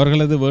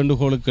அவர்களது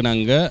வேண்டுகோளுக்கு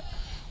இணங்க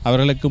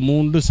அவர்களுக்கு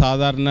 3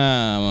 சாதாரண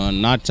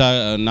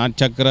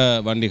நாற்சக்கர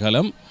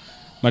வண்டிகளும்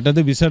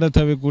மற்றது விசேட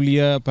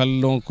தேவைக்குரிய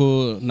பல்நோக்கு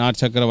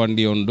நாற்சக்கர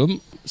வண்டி ஒன்றும்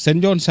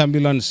சென்ட் ஜோன்ஸ்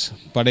ஆம்புலன்ஸ்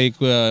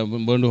படைக்கு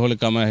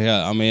வேண்டுகோளுக்கு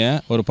அமைய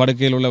ஒரு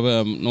படுக்கையில் உள்ள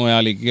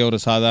நோயாளிக்கு ஒரு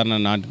சாதாரண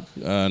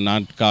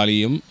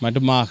நாட்காலியும்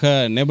மட்டுமாக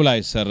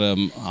நெபுலைசர்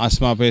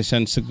ஆஸ்மா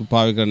பேஷண்ட்ஸுக்கு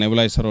பாவிக்கிற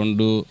நெபுலைசர்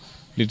ஒன்று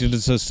லிட்டில்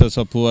சிஸ்டர்ஸ்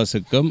ஆஃப்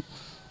புவர்ஸுக்கும்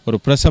ஒரு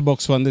ப்ரெஷர்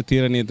பாக்ஸ் வந்து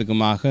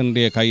தீரணியத்துக்குமாக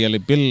இன்றைய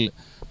கையளிப்பில்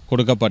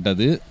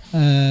கொடுக்கப்பட்டது.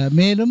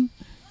 மேலும்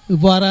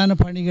இவ்வாறான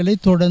பணிகளை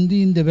தொடர்ந்து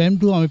இந்த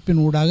பெம்டோ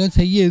அமைப்பின் ஊடாக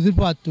செய்ய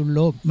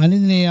எதிர்பார்த்துள்ளோம்.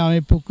 மனிதநேய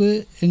அமைப்புக்கு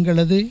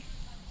எங்களது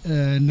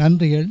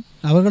நன்றிகள்.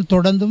 அவர்கள்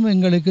தொடர்ந்தும்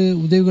எங்களுக்கு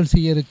உதவிகள்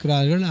செய்ய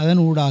இருக்கிறார்கள்.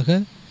 அதன் ஊடாக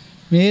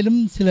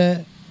மேலும் சில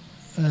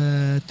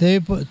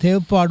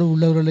தேவைப்பாடு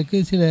உள்ளவர்களுக்கு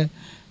சில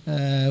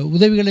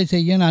உதவிகளை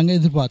செய்ய நாங்கள்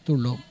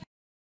எதிர்பார்த்துள்ளோம்.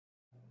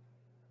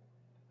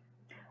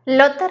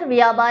 லொத்தர்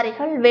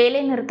வியாபாரிகள்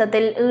வேலை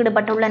நிறுத்தத்தில்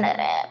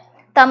ஈடுபட்டுள்ளனர்.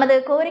 தமது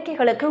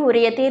கோரிக்கைகளுக்கு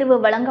உரிய தீர்வு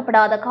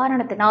வழங்கப்படாத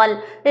காரணத்தினால்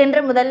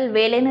இன்று முதல்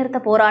வேலைநிறுத்த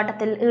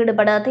போராட்டத்தில்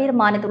ஈடுபட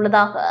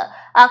தீர்மானித்துள்ளதாக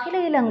அகில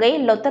இலங்கை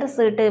லொத்தர்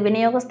சீட்டு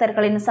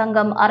விநியோகஸ்தர்களின்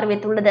சங்கம்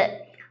அறிவித்துள்ளது.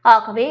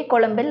 ஆகவே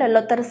கொழும்பில்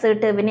லொத்தர்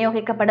சீட்டு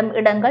விநியோகிக்கப்படும்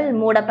இடங்கள்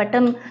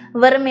மூடப்பட்டும்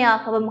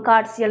வெறுமையாகவும்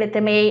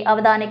காட்சியளித்தமையை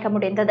அவதானிக்க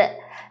முடிந்தது.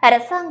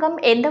 அரசாங்கம்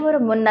எந்தவொரு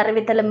முன்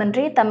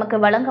அறிவித்தலுமின்றி தமக்கு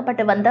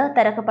வழங்கப்பட்டு வந்த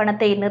தரகு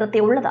பணத்தை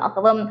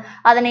நிறுத்தியுள்ளதாகவும்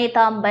அதனை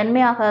தாம்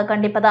வன்மையாக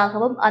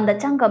கண்டிப்பதாகவும் அந்த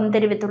சங்கம்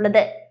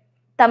தெரிவித்துள்ளது.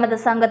 தமது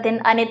சங்கத்தின்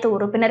அனைத்து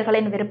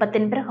உறுப்பினர்களின்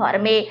விருப்பத்தின்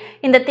பிரகாரமே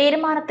இந்த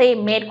தீர்மானத்தை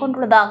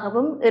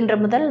மேற்கொண்டுள்ளதாகவும் இன்று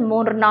முதல்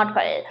 3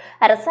 நாட்கள்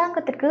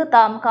அரசாங்கத்திற்கு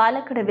தாம்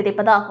காலக்கெடு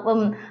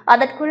விதிப்பதாகவும்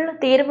அதற்குள்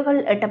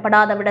தீர்வுகள்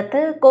எட்டப்படாத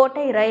விடத்து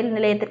கோட்டை ரயில்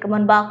நிலையத்திற்கு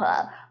முன்பாக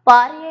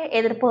பாரிய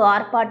எதிர்ப்பு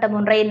ஆர்ப்பாட்டம்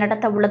ஒன்றை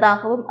நடத்த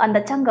உள்ளதாகவும்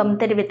அந்த சங்கம்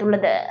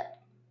தெரிவித்துள்ளது.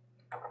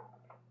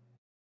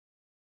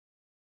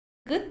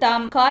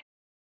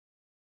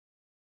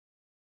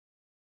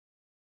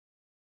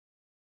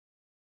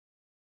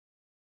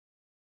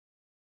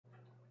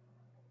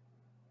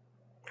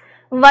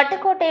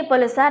 வட்டுக்கோட்டை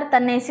போலீசார்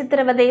தன்னை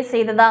சித்திரவதை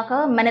செய்ததாக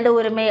மனித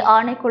உரிமை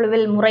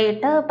ஆணைக்குழுவில்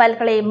முறையிட்ட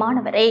பல்கலை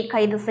மாணவரை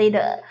கைது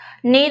செய்து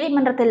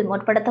நீதிமன்றத்தில்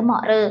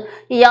முற்படுத்துமாறு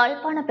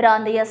யாழ்ப்பாண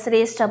பிராந்திய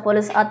சிரேஷ்ட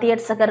போலீஸ்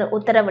அத்தியட்சகர்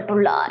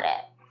உத்தரவிட்டுள்ளார்.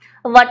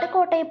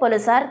 வட்டுக்கோட்டை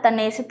போலீசார்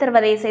தன்னை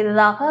சித்திரவதை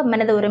செய்ததாக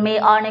மனித உரிமை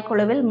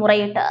ஆணைக்குழுவில்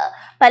முறையிட்ட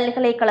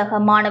பல்கலைக்கழக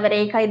மாணவரை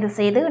கைது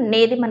செய்து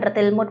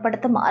நீதிமன்றத்தில்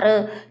முற்படுத்துமாறு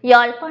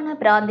யாழ்ப்பாண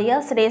பிராந்திய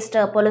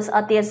சிரேஷ்ட போலீஸ்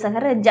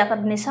அத்தியட்சகர்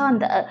ஜகத்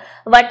நிஷாந்த்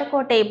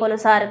வட்டுக்கோட்டை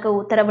போலீசாருக்கு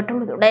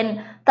உத்தரவிட்டுள்ளதுடன்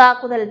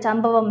தாக்குதல்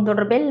சம்பவம்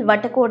தொடர்பில்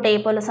வட்டுக்கோட்டை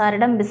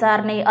போலீசாரிடம்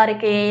விசாரணை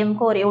அறிக்கையையும்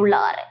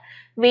கோரியுள்ளார்.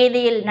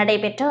 வீதியில்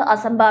நடைபெற்ற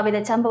அசம்பாவித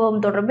சம்பவம்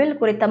தொடர்பில்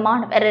குறித்த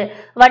மாணவர்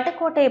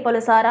வட்டுக்கோட்டை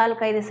போலீசாரால்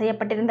கைது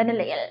செய்யப்பட்டிருந்த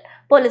நிலையில்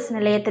போலீஸ்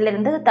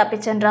நிலையத்திலிருந்து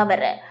தப்பிச் சென்ற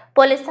அவர்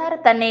போலீசார்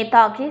தன்னை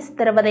தாக்கி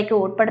சித்திரவதைக்கு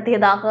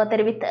உட்படுத்தியதாக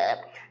தெரிவித்து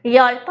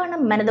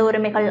யாழ்ப்பாணம் மனித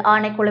உரிமைகள்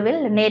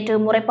ஆணைக்குழுவில் நேற்று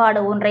முறைப்பாடு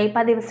ஒன்றை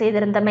பதிவு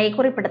செய்திருந்தமை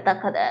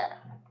குறிப்பிடத்தக்கது.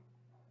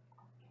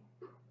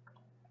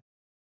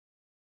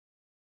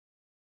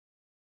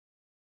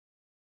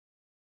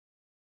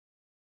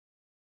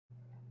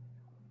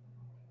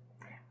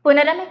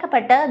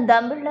 புனரமைக்கப்பட்ட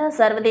தம்புள்ள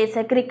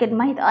சர்வதேச கிரிக்கெட்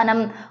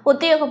மைதானம்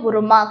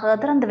உத்தியோகபூர்வமாக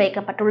திறந்து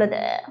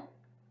வைக்கப்பட்டுள்ளது.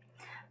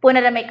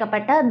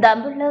 புனரமைக்கப்பட்ட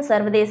தம்புள்ள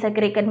சர்வதேச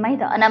கிரிக்கெட்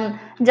மைதானம்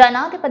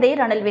ஜனாதிபதி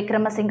ரணில்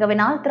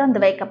விக்ரமசிங்கவினால்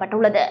திறந்து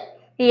வைக்கப்பட்டுள்ளது.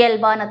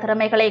 இயல்பான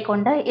திறமைகளை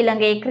கொண்ட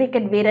இலங்கை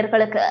கிரிக்கெட்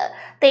வீரர்களுக்கு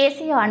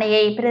தேசிய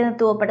அணியை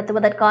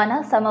பிரதிநிதித்துவப்படுத்துவதற்கான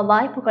சம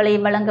வாய்ப்புகளை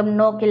வழங்கும்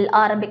நோக்கில்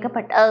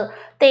ஆரம்பிக்கப்பட்ட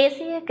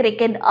தேசிய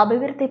கிரிக்கெட்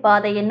அபிவிருத்தி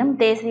பாதை என்னும்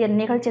தேசிய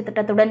நிகழ்ச்சி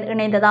திட்டத்துடன்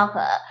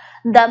இணைந்ததாக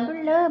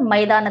தம்புள்ள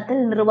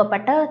மைதானத்தில்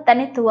நிறுவப்பட்ட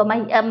தனித்துவ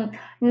மையம்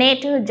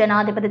நேற்று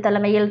ஜனாதிபதி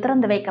தலைமையில்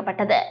திறந்து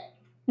வைக்கப்பட்டது.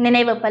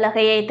 நினைவு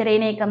பலகையை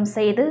திரைநீக்கம்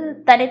செய்து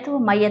தனித்துவ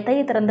மையத்தை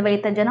திறந்து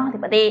வைத்த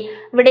ஜனாதிபதி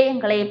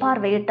விடயங்களை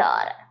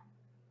பார்வையிட்டார்.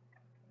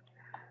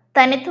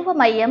 தனித்துவ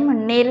மையம்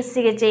நீர்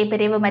சிகிச்சை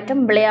பிரிவு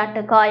மற்றும்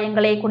விளையாட்டு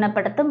காயங்களை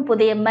குணப்படுத்தும்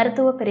புதிய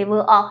மருத்துவ பிரிவு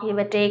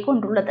ஆகியவற்றை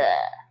கொண்டுள்ளது.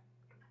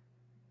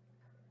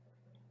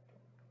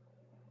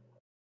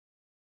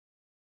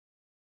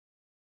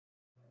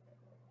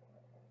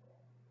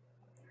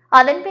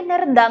 அதன்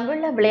பின்னர்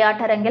தம்புள்ள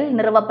விளையாட்டரங்கில்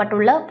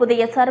நிறுவப்பட்டுள்ள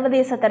புதிய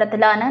சர்வதேச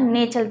தரத்திலான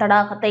நீச்சல்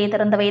தடாகத்தை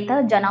திறந்து வைத்த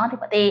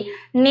ஜனாதிபதி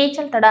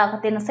நீச்சல்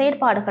தடாகத்தின்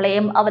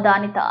செயற்பாடுகளையும்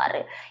அவதானித்தார்.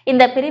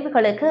 இந்த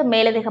பிரிவுகளுக்கு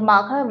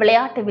மேலதிகமாக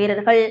விளையாட்டு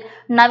வீரர்கள்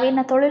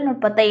நவீன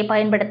தொழில்நுட்பத்தை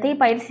பயன்படுத்தி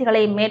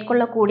பயிற்சிகளை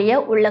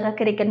மேற்கொள்ளக்கூடிய உள்ளக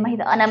கிரிக்கெட்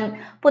மைதானம்,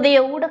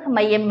 புதிய ஊடக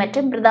மையம்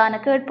மற்றும்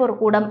பிரதான கேட்போர்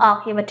கூடம்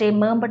ஆகியவற்றை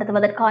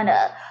மேம்படுத்துவதற்கான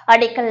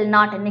அடிக்கல்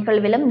நாட்டு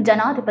நிகழ்விலும்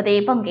ஜனாதிபதி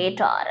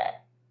பங்கேற்றார்.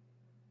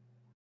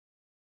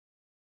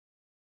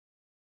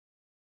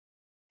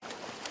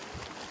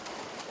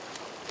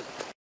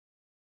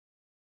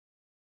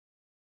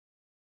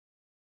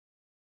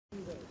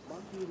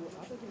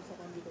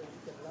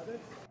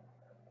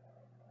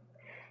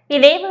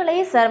 இதேவேளை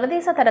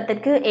சர்வதேச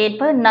தரத்திற்கு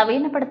ஏற்ப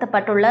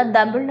நவீனப்படுத்தப்பட்டுள்ள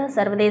தம்புள்ள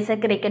சர்வதேச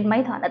கிரிக்கெட்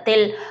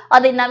மைதானத்தில்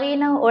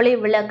அதிநவீன ஒளி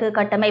விளக்கு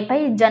கட்டமைப்பை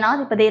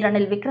ஜனாதிபதி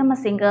ரணில்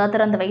விக்ரமசிங்க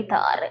திறந்து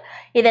வைத்தார்.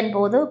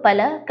 இதன்போது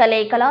பல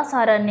கலை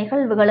கலாசார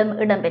நிகழ்வுகளும்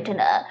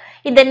இடம்பெற்றன.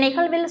 இந்த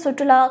நிகழ்வில்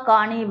சுற்றுலா,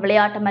 காணி,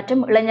 விளையாட்டு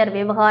மற்றும் இளைஞர்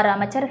விவகார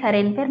அமைச்சர்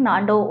ஹெரின்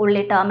பெர்னாண்டோ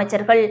உள்ளிட்ட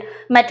அமைச்சர்கள்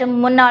மற்றும்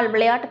முன்னாள்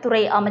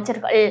விளையாட்டுத்துறை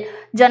அமைச்சர்கள்,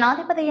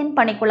 ஜனாதிபதியின்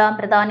பணிக்குழாம்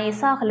பிரதானி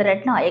சாகல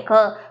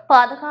ரட்நாயக்க,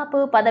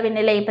 பாதுகாப்பு பதவி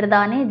நிலை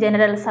பிரதானி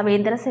ஜெனரல்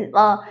சவேந்திர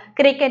சில்வா,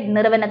 கிரிக்கெட்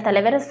நிறுவன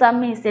தலைவர்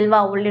சம்மி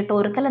சில்வா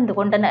உள்ளிட்டோர் கலந்து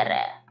கொண்டனர்.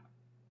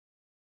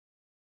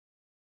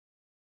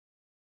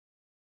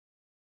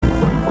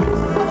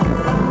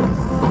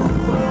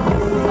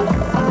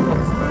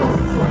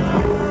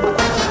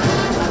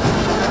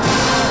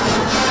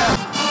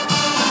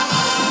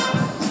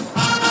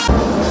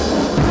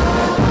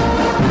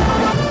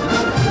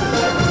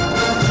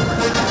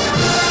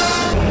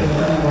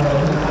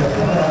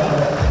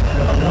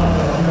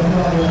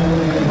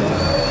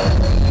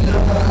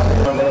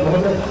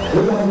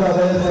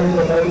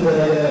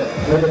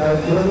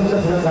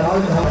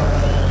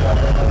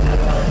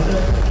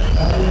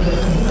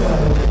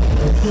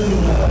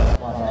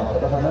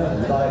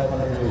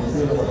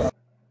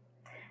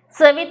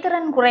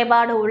 செவித்திறன்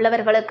குறைபாடு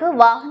உள்ளவர்களுக்கு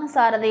வாகன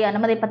சாரதி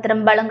அனுமதி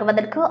பத்திரம்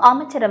வழங்குவதற்கு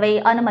அமைச்சரவை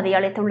அனுமதி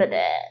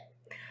அளித்துள்ளது.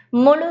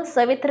 முழு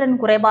செவித்திறன்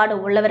குறைபாடு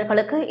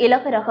உள்ளவர்களுக்கு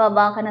இலகுரக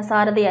வாகன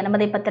சாரதி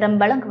அனுமதி பத்திரம்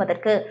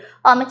வழங்குவதற்கு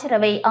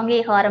அமைச்சரவை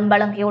அங்கீகாரம்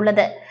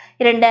வழங்கியுள்ளது.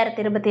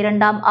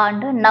 2022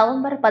 ஆண்டு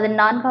நவம்பர்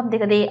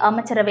 14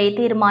 அமைச்சரவை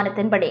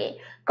தீர்மானத்தின்படி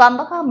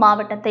கம்பகா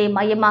மாவட்டத்தை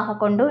மையமாக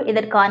கொண்டு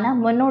இதற்கான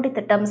முன்னோடி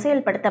திட்டம்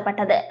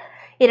செயல்படுத்தப்பட்டது.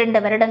 2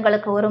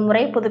 வருடங்களுக்கு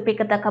ஒருமுறை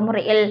புதுப்பிக்கத்தக்க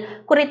முறையில்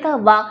குறித்த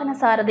வாகன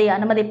சாரதி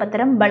அனுமதி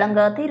பத்திரம்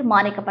வழங்க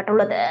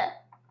தீர்மானிக்கப்பட்டுள்ளது.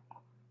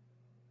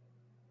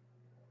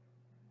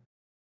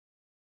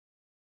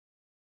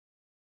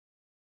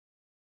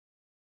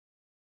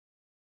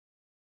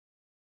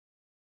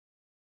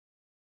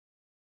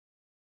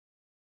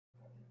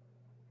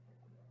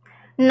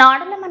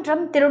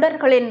 நாடாளுமன்றம்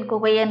திருடர்களின்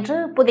குகை என்று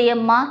புதிய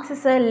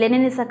மார்க்சிச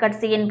லெனினிச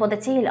கட்சியின்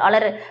பொதுச்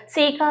செயலாளர்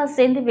சீகா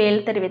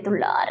செந்திவேல்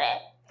தெரிவித்துள்ளார்.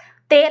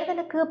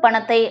 தேர்தலுக்கு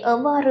பணத்தை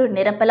எவ்வாறு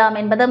நிரப்பலாம்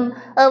என்பதும்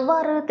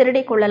எவ்வாறு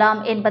திருடிக்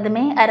கொள்ளலாம்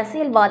என்பதுமே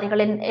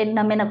அரசியல்வாதிகளின்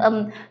எண்ணம் எனவும்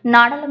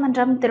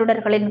நாடாளுமன்றம்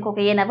திருடர்களின்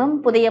குகை எனவும்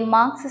புதிய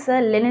மார்க்சிச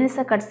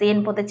லெனினிச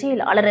கட்சியின் பொதுச்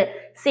செயலாளர்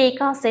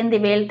சீகா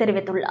செந்திவேல்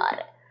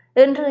தெரிவித்துள்ளார்.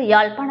 இன்று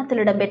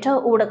யாழ்ப்பாணத்தில் இடம்பெற்ற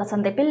ஊடக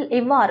சந்திப்பில்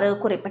இவ்வாறு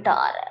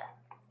குறிப்பிட்டார்.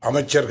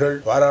 அமைச்சர்கள்,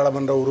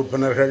 பாராளுமன்ற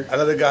உறுப்பினர்கள்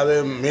அல்லது அது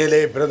மேலே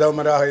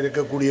பிரதமராக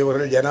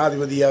இருக்கக்கூடியவர்கள்,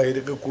 ஜனாதிபதியாக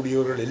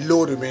இருக்கக்கூடியவர்கள்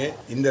எல்லோருமே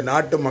இந்த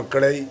நாட்டு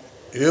மக்களை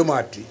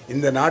ஏமாற்றி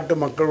இந்த நாட்டு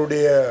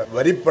மக்களுடைய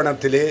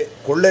வரிப்பணத்திலே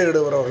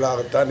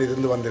கொள்ளையிடுபவர்களாகத்தான்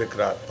இருந்து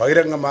வந்திருக்கிறார்.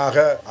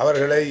 பகிரங்கமாக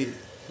அவர்களை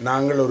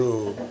நாங்கள் ஒரு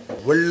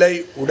வெள்ளை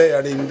உடை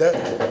அணிந்த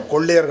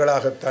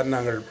கொள்ளையர்களாகத்தான்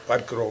நாங்கள்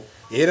பார்க்கிறோம்.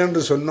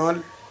 ஏனென்று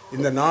சொன்னால்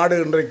இந்த நாடு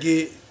இன்றைக்கு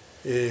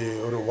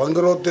ஒரு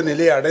வங்குரோத்து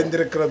நிலையை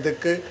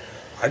அடைந்திருக்கிறதுக்கு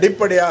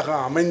அடிப்படையாக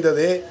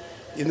அமைந்ததே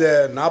இந்த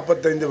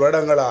 45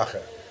 வருடங்களாக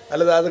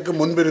அல்லது அதுக்கு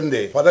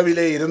முன்பிருந்தே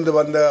பதவியிலே இருந்து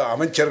வந்த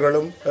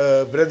அமைச்சர்களும்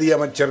பிரதி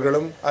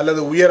அமைச்சர்களும்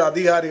அல்லது உயர்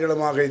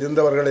அதிகாரிகளுமாக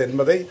இருந்தவர்கள்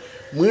என்பதை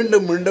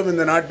மீண்டும் மீண்டும்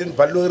இந்த நாட்டின்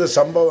பல்வேறு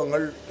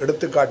சம்பவங்கள்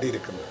எடுத்து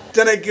காட்டியிருக்கின்றன.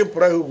 இத்தனைக்கு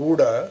பிறகு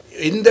கூட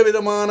எந்த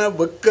விதமான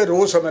வெக்க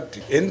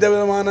ரோசமற்றி எந்த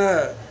விதமான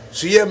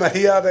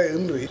சுயமரியாதை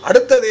இன்றி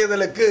அடுத்த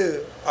தேர்தலுக்கு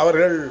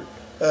அவர்கள்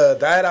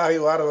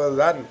தயாராகி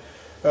வருவதுதான்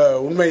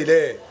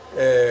உண்மையிலே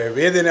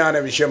வேதனையான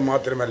விஷயம்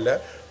மாத்திரமல்ல,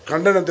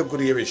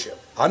 கண்டனத்துக்குரிய விஷயம்.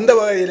 அந்த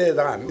வகையிலே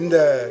தான் இந்த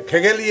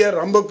கெகலிய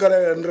ரம்புக்கர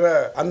என்ற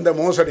அந்த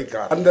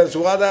மோசடிக்கார் அந்த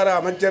சுகாதார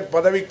அமைச்சர்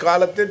பதவி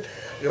காலத்தில்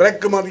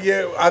இறக்குமதிய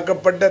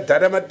ஆக்கப்பட்ட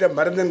தரமற்ற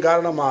மருந்தின்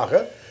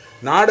காரணமாக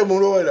நாடு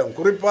முழுவதிலும்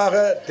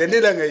குறிப்பாக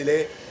தென்னிலங்கையிலே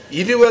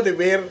 20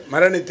 பேர்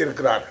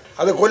மரணித்திருக்கிறார்கள்.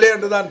 அது கொலை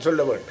என்று தான்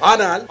சொல்ல வேண்டும்.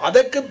 ஆனால்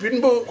அதற்கு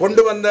பின்பு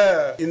கொண்டு வந்த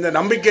இந்த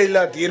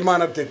நம்பிக்கையில்லா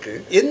தீர்மானத்துக்கு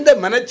எந்த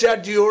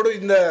மனச்சாட்சியோடு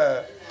இந்த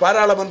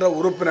பாராளுமன்ற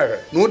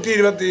உறுப்பினர்கள்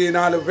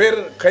 124 பேர்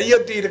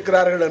கையெழுத்தி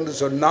இருக்கிறார்கள் என்று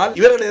சொன்னால்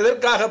இவர்கள்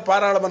எதற்காக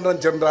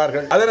பாராளுமன்றம்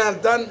சென்றார்கள்? அதனால்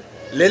தான்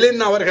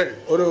லெனின் அவர்கள்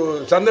ஒரு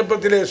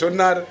சந்தர்ப்பத்திலே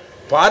சொன்னார்,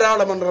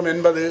 பாராளுமன்றம்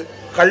என்பது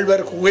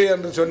கள்வர் குகை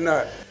என்று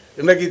சொன்னார்.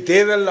 இன்றைக்கு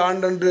தேர்தல்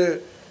ஆண்டு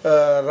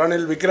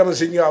ரணில்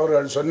விக்ரமசிங்கே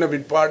அவர்கள் சொன்ன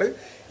பிற்பாடு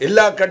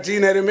எல்லா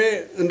கட்சியினருமே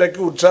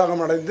இன்றைக்கு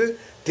உற்சாகம் அடைந்து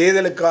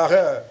தேர்தலுக்காக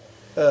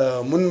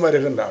முன்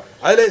வருகின்றார்.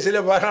 அதில் சில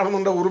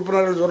பாராளுமன்ற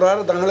உறுப்பினர்கள்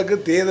சொல்றாரு தங்களுக்கு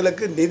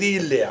தேர்தலுக்கு நிதி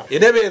இல்லையா.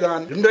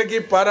 எனவேதான் இன்றைக்கு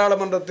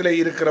பாராளுமன்றத்தில்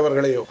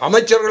இருக்கிறவர்களையோ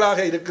அமைச்சர்களாக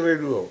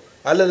இருக்கிறவர்களோ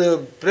அல்லது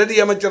பிரதி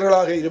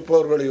அமைச்சர்களாக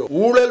இருப்பவர்களையோ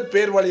ஊழல்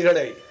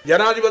பேர்வழிகளை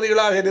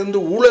ஜனாதிபதிகளாக இருந்து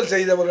ஊழல்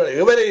செய்தவர்கள்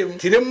எவரையும்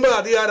திரும்ப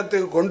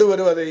அதிகாரத்துக்கு கொண்டு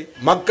வருவதை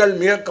மக்கள்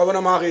மிக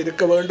கவனமாக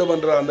இருக்க வேண்டும்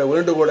என்ற அந்த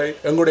வேண்டுகோளை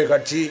எங்களுடைய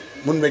கட்சி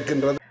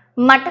முன்வைக்கின்றது.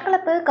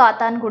 மட்டக்களப்பு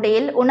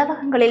காத்தான்குடியில்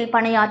உணவகங்களில்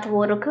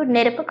பணியாற்றுவோருக்கு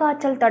நெருப்பு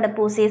காய்ச்சல்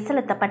தடுப்பூசி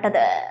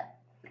செலுத்தப்பட்டது.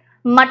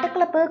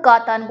 மட்டக்களப்பு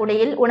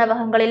காத்தான்குடியில்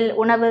உணவகங்களில்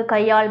உணவு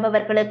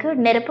கையாள்பவர்களுக்கு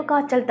நெருப்பு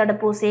காய்ச்சல்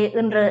தடுப்பூசி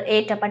இன்று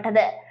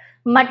ஏற்றப்பட்டது.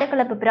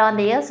 மட்டக்களப்பு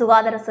பிராந்திய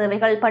சுகாதார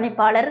சேவைகள்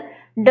பணிப்பாளர்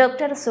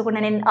டாக்டர்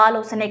சுகுணனின்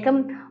ஆலோசனைக்கும்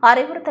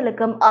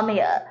அறிவுறுத்தலுக்கும்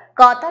அமைய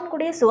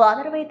காத்தான்குடி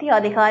சுகாதார வைத்திய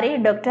அதிகாரி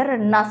டாக்டர்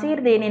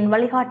நசீர்தீனின்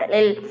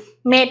வழிகாட்டலில்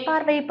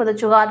மேற்பார்வை பொது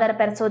சுகாதார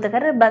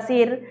பரிசோதகர்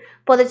பசீர்,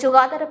 பொது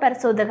சுகாதார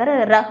பரிசோதகர்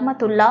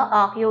ரஹ்மத்துல்லா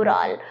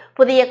ஆகியோரால்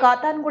புதிய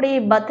காத்தான்குடி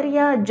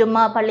பத்ரியா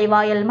ஜும்மா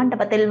பள்ளிவாயல்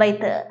மண்டபத்தில்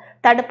வைத்து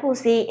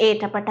தடுப்பூசி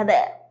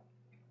ஏற்றப்பட்டது.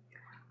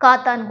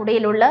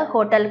 காத்தான்குடியில் உள்ள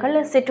ஹோட்டல்கள்,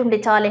 சிற்றுண்டி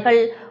சாலைகள்,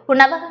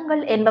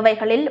 உணவகங்கள்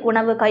என்பவைகளில்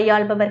உணவு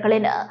கையாள்பவர்கள்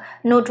என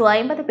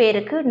 150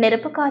 பேருக்கு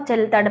நெருப்பு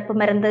காய்ச்சல் தடுப்பு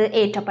மருந்து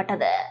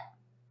ஏற்றப்பட்டது.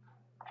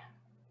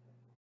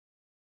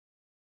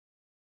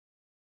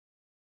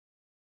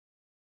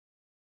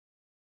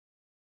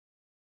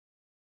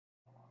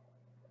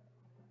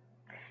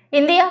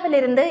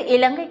 இந்தியாவிலிருந்து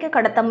இலங்கைக்கு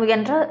கடத்த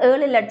முயன்ற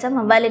 7 லட்சம்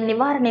வலி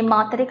நிவாரணி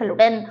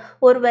மாத்திரைகளுடன்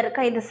ஒருவர்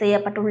கைது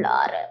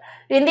செய்யப்பட்டுள்ளார்.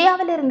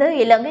 இந்தியாவிலிருந்து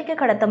இலங்கைக்கு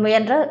கடத்த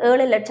முயன்ற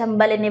 7 லட்சம்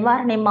வலி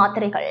நிவாரணி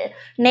மாத்திரைகள்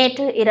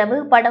நேற்று இரவு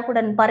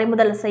படகுடன்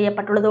பறிமுதல்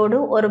செய்யப்பட்டுள்ளதோடு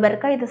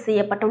ஒருவர் கைது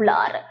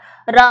செய்யப்பட்டுள்ளார்.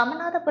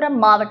 ராமநாதபுரம்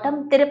மாவட்டம்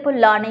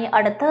திருப்புல்லானி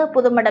அடுத்த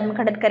புதுமடம்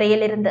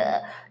கடற்கரையில் இருந்து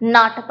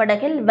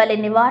நாட்டுப்படகில் வலி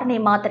நிவாரணி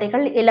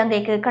மாத்திரைகள்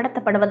இலங்கைக்கு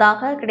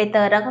கடத்தப்படுவதாக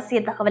கிடைத்த ரகசிய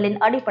தகவலின்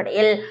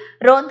அடிப்படையில்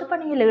ரோந்து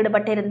பணியில்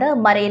ஈடுபட்டிருந்த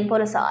மரைன்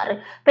போலீசார்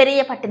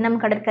பெரியபட்டினம்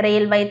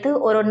கடற்கரையில் வைத்து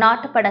ஒரு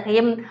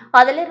நாட்டுப்படகையும்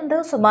அதிலிருந்து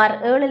சுமார்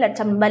 7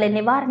 லட்சம் வலி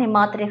நிவாரணி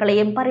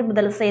மாத்திரைகளையும்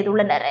பறிமுதல்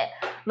செய்துள்ளனர்.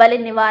 வலி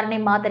நிவாரணி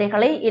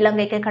மாத்திரைகளை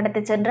இலங்கைக்கு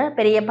கடத்திச் சென்ற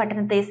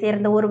பெரியபட்டினத்தை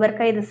சேர்ந்த ஒருவர்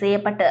கைது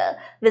செய்யப்பட்டு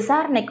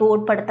விசாரணைக்கு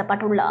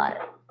உட்படுத்தப்பட்டுள்ளார்.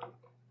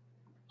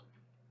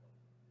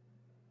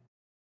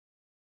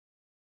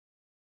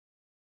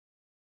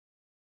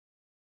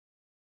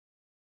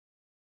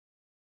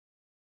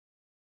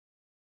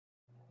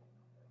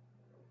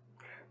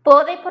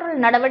 போதைப்பொருள்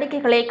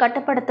நடவடிக்கைகளை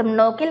கட்டுப்படுத்தும்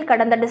நோக்கில்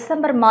கடந்த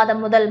டிசம்பர் மாதம்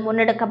முதல்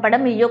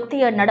முன்னெடுக்கப்படும்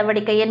யுக்திய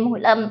நடவடிக்கையின்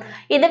மூலம்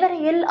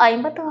இதுவரையில்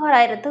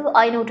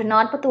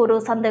 56,541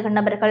 சந்தேக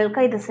நபர்கள்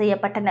கைது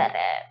செய்யப்பட்டனர்.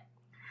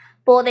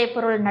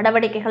 போதைப்பொருள்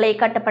நடவடிக்கைகளை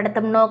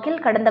கட்டுப்படுத்தும்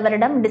நோக்கில் கடந்த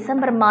வருடம்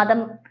டிசம்பர்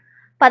மாதம்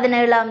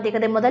 17ஆம்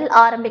தேதி முதல்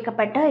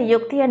ஆரம்பிக்கப்பட்ட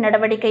யுக்திய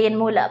நடவடிக்கையின்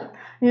மூலம்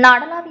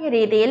நாடளாவிய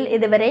ரீதியில்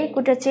இதுவரை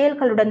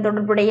குற்றச்செயல்களுடன்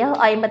தொடர்புடைய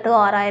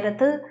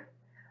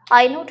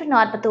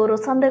 56,541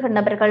 சந்தேக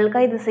நபர்கள்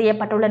கைது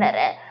செய்யப்பட்டுள்ளனர்.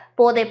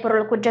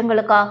 போதைப்பொருள்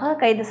குற்றங்களுக்காக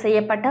கைது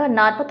செய்யப்பட்ட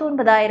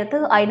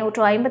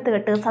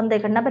 49,558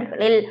 சந்தேக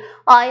நபர்களில்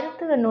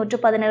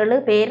 1,817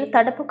 பேர்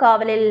தடுப்பு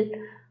காவலில்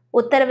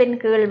உத்தரவின்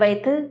கீழ்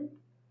வைத்து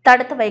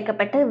தடுத்து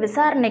வைக்கப்பட்டு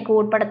விசாரணைக்கு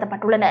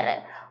உட்படுத்தப்பட்டுள்ளனர்.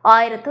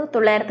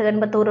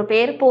 1,981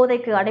 பேர்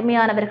போதைக்கு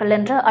அடிமையானவர்கள்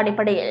என்ற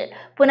அடிப்படையில்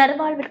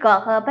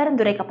புனர்வாழ்விற்காக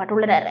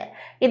பரிந்துரைக்கப்பட்டுள்ளனர்.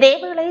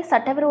 இதேவேளை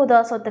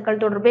சட்டவிரோத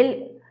சொத்துக்கள் தொடர்பில்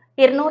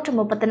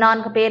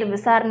 234 பேர்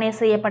விசாரணை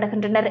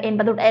செய்யப்படுகின்றனர்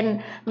என்பதுடன்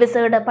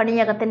விசேட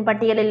பணியகத்தின்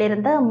பட்டியலில்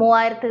இருந்த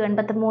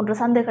 3,083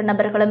 சந்தேக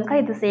நபர்களும்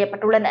கைது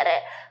செய்யப்பட்டுள்ளனர்.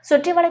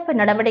 சுற்றிவளைப்பு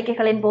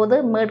நடவடிக்கைகளின் போது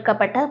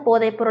மீட்கப்பட்ட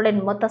போதைப்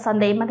பொருளின் மொத்த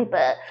சந்தை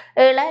மதிப்பு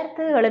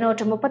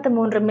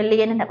 7,733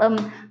 மில்லியன் எனவும்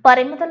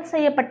பறிமுதல்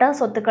செய்யப்பட்ட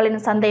சொத்துக்களின்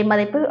சந்தை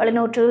மதிப்பு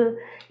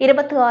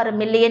 726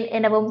 மில்லியன்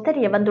எனவும்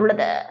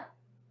தெரியவந்துள்ளது.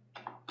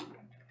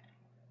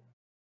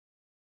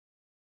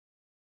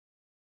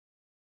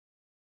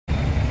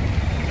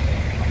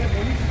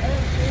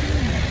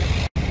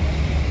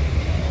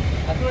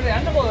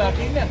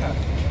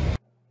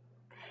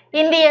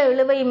 இந்திய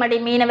இழுவை மடி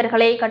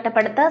மீனவர்களை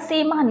கட்டுப்படுத்த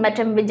சீமான்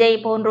மற்றும் விஜய்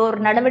போன்றோர்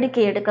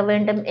நடவடிக்கை எடுக்க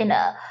வேண்டும் என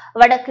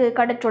வடக்கு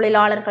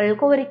கடற்றொழிலாளர்கள்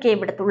கோரிக்கை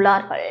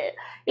விடுத்துள்ளார்கள்.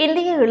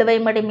 இந்திய இழுவை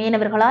மடி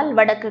மீனவர்களால்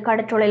வடக்கு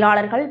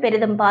கடற்றொழிலாளர்கள்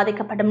பெரிதும்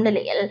பாதிக்கப்படும்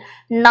நிலையில்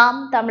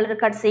நாம்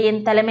தமிழர்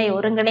கட்சியின் தலைமை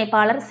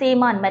ஒருங்கிணைப்பாளர்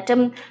சீமான்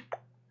மற்றும்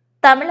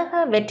தமிழக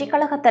வெற்றிக்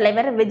கழக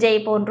தலைவர் விஜய்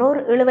போன்றோர்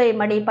இழுவை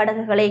மடி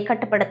படகுகளை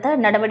கட்டுப்படுத்த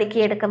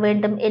நடவடிக்கை எடுக்க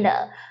வேண்டும் என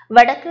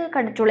வடக்கு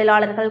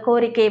கடற்றொழிலாளர்கள்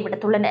கோரிக்கை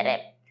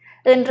விடுத்துள்ளனர்.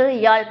 இன்று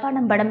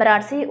யாழ்ப்பாணம்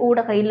வடமராட்சி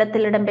ஊடக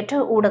இல்லத்தில்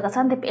இடம்பெற்ற ஊடக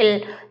சந்திப்பில்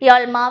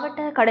யாழ்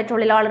மாவட்ட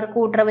கடைத்தொழிலாளர்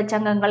கூட்டுறவு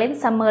சங்கங்களின்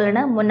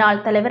சம்மேளன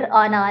முன்னாள் தலைவர்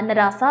ஆனா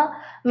அன்னராசா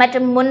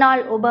மற்றும்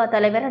முன்னாள் உப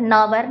தலைவர்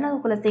நவர்ண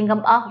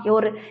குலசிங்கம்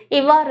ஆகியோர்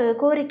இவ்வாறு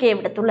கோரிக்கை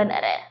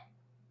விடுத்துள்ளனர்.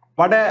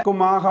 வடக்கு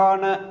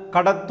மாகாண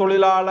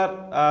கடற்தொழிலாளர்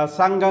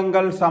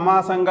சங்கங்கள்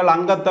சமாசங்கள்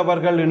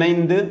அங்கத்தவர்கள்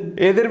இணைந்து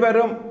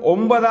எதிர்வரும்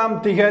 9ஆம்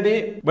திகதி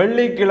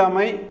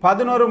வெள்ளிக்கிழமை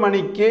 11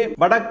 மணிக்கு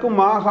வடக்கு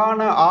மாகாண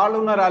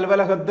ஆளுநர்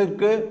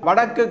அலுவலகத்துக்கு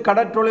வடக்கு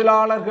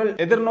கடற்தொழிலாளர்கள்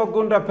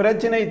எதிர்நோக்குகின்ற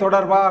பிரச்சினை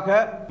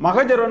தொடர்பாக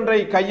மகஜர் ஒன்றை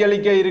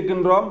கையளிக்க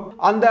இருக்கின்றோம்.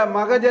 அந்த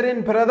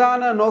மகஜரின்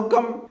பிரதான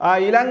நோக்கம்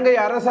இலங்கை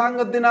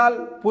அரசாங்கத்தினால்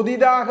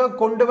புதிதாக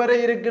கொண்டு வர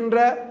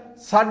இருக்கின்ற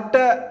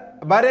சட்ட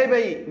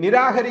வரைவை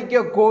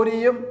நிராகரிக்க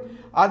கோரியும்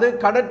அது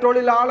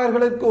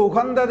கடற்தொழிலாளர்களுக்கு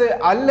உகந்தது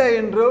அல்ல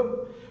என்றும்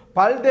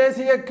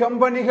பல்தேசிய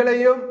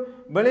கம்பெனிகளையும்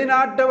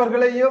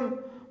வெளிநாட்டவர்களையும்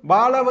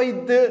வாழ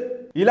வைத்து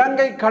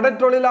இலங்கை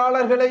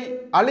கடற்தொழிலாளர்களை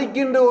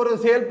அளிக்கின்ற ஒரு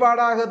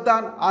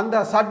செயல்பாடாகத்தான்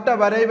அந்த சட்ட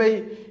வரைவை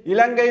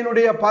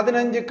இலங்கையினுடைய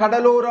 15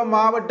 கடலோர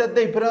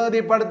மாவட்டத்தை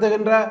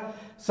பிரதிநிதிப்படுத்துகின்ற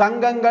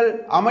சங்கங்கள்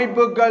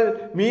அமைப்புகள்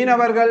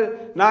மீனவர்கள்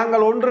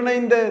நாங்கள்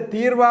ஒன்றிணைந்து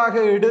தீர்வாக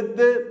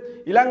எடுத்து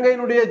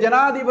இலங்கையினுடைய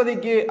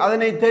ஜனாதிபதிக்கு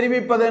அதனை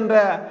தெரிவிப்பதென்ற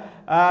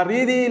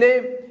ரீதியிலே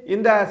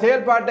இந்த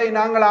செயல்பாட்டை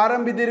நாங்கள்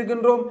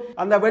ஆரம்பித்திருக்கின்றோம்.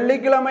 அந்த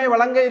வெள்ளிக்கிழமை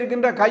வழங்க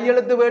இருக்கின்ற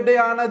கையெழுத்து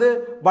வேட்டையானது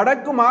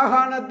வடக்கு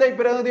மாகாணத்தை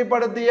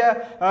பிரதிநிதிப்படுத்திய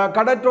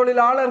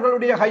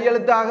கடற்தொழிலாளர்களுடைய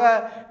கையெழுத்தாக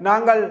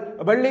நாங்கள்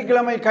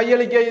வெள்ளிக்கிழமை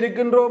கையளிக்க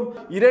இருக்கின்றோம்.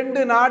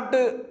 2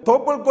 நாட்டு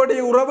தோப்புள் கொடி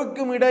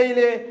உறவுக்கும்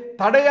இடையிலே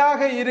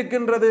தடையாக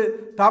இருக்கின்றது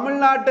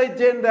தமிழ்நாட்டைச்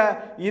சேர்ந்த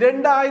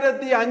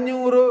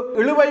 2500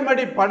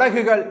 இழுவைமடி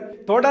படகுகள்.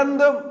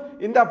 தொடர்ந்தும்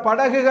இந்த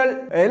படகுகள்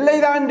எல்லை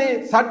தாண்டி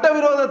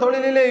சட்டவிரோத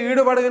தொழிலிலே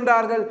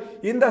ஈடுபடுகின்றார்கள்.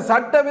 இந்த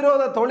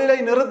சட்டவிரோத தொழிலை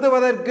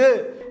நிறுத்துவதற்கு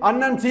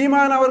அண்ணன்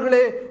சீமான்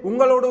அவர்களே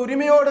உங்களோட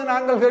உரிமையோடு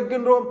நாங்கள்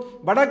கேட்கின்றோம்.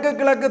 வடக்கு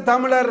கிழக்கு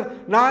தமிழர்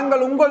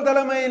நாங்கள் உங்கள்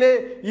தலைமையிலே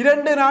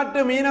 2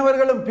 நாட்டு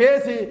மீனவர்களும்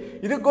பேசி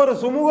இதுக்கு ஒரு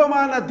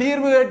சுமூகமான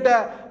தீர்வு கேட்ட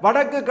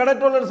வடக்கு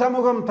கடற்றொழில்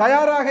சமூகம்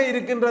தயாராக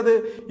இருக்கின்றது.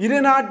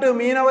 2 நாட்டு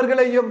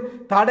மீனவர்களையும்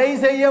தடை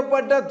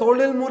செய்யப்பட்ட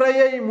தொழில்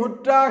முறையை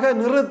முற்றாக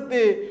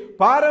நிறுத்தி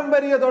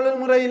பாரம்பரிய தொழில்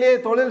முறையிலே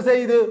தொழில்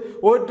செய்து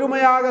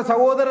ஒற்றுமையாக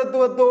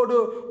சகோதரத்துவத்தோடு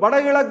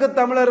வடகிழக்கு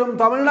தமிழரும்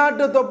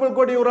தமிழ்நாட்டு தொப்புள்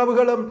கொடி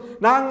உறவுகளும்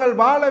நாங்கள்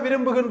வாழ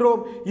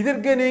விரும்புகின்றோம்.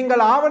 இதற்கு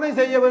நீங்கள் ஆவணை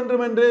செய்ய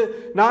வேண்டும் என்று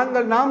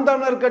நாங்கள் நாம்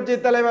தமிழர் கட்சி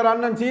தலைவர்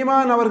அண்ணன்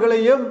சீமான்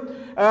அவர்களையும்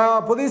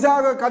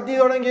புதிதாக கட்சி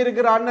தொடங்கி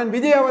இருக்கிற அண்ணன்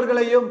விஜய்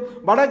அவர்களையும்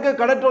வடக்கு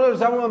கடற்றொழில்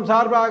சமூகம்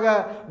சார்பாக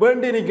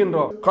வேண்டி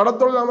நிற்கின்றோம்.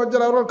 கடற்தொழில்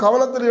அமைச்சர் அவர்கள்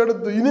கவனத்தில்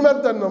எடுத்து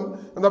இனிமேல் தன்னும்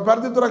இந்த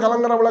பருத்தித்துறை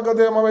கலங்கர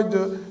விளக்கத்தையும்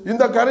அமைச்சு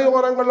இந்த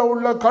கரையோரங்களில்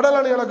உள்ள கடல்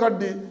அணைகளை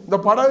கட்டி இந்த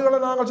படகுகளை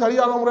நாங்கள்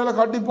சரியான முறையில்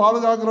கட்டி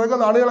பாதுகாக்கிறதுக்கு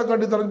அந்த அணைகளை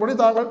கட்டி தரும்படி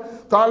தாங்கள்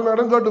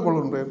தாழ்மையிடம்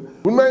கேட்டுக்கொள்கின்றேன்.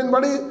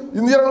 உண்மையின்படி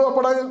இந்திய ராணுவ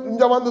படகு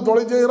இங்கே வந்து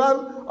தொழில்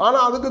செய்கிறான்.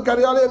 ஆனால் அதுக்கு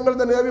கரியால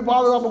எங்கள்கிட்ட நேவி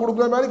பாதுகாப்பு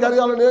கொடுக்குற மாதிரி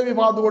கரியால நேவி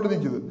பார்த்து கொண்டு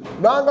நிற்குது.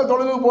 நாங்கள்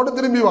தொழிலுக்கு போட்டு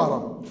திரும்பி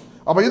வரோம்.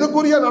 அப்போ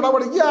இதுக்குரிய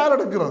நடவடிக்கை யார்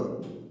எடுக்கிறது?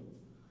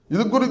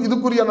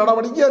 இதுக்குரிய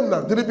நடவடிக்கை என்ன?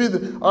 திருப்பி இது.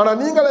 ஆனால்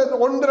நீங்கள்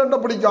 1-2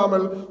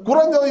 பிடிக்காமல்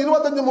குறைஞ்சது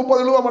 25-30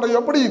 இழுவமடை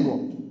எப்படிங்க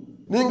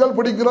நீங்கள்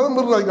பிடிக்கிறது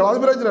நிர்ணயிக்கலாம்.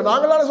 அது பிரச்சனை.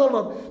 நாங்களால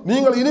சொல்றோம்,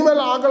 நீங்கள்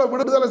இனிமேல் ஆக்களை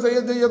விடுதலை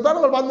செய்யத்தான்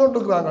நீங்கள் வந்து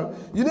கொண்டிருக்கிறாங்க.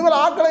 இனிமேல்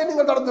ஆக்களை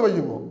நீங்கள் தடுத்து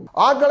வைக்குங்க.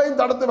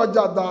 ஆக்களையும் தடுத்து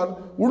வச்சாதான்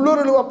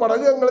உள்ளூர் இழுவ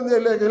படகு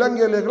எங்களது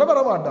இலங்கை எல்லைகளை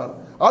வரமாட்டான்.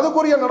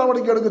 அதுக்குரிய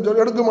நடவடிக்கை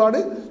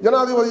எடுக்குமாறு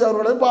ஜனாதிபதி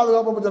அவர்களையும்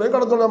பாதுகாப்பு அமைச்சரையும்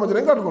கடற்தொழில்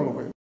அமைச்சரையும்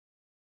கேட்டுக்கொள்ளுங்கள்.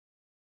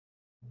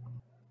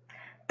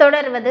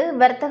 தொடர்வது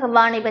வர்த்தக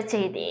வாணிப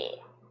செய்தி.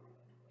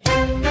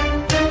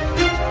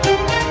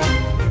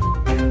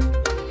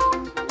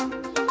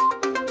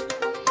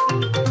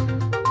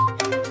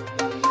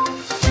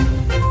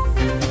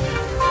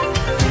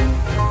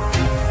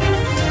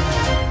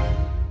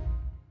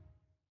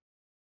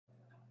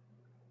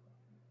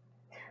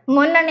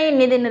 முன்னணி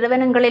நிதி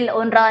நிறுவனங்களில்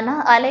ஒன்றான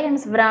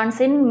அலையன்ஸ்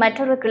பிரான்சின்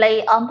மற்றொரு கிளை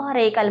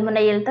அம்பாறை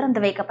கல்முனையில் திறந்து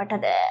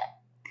வைக்கப்பட்டது.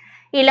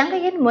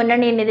 இலங்கையின்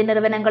முன்னணி நிதி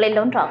நிறுவனங்களில்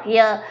ஒன்றாகிய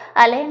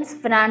அலையன்ஸ்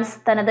பினான்ஸ்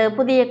தனது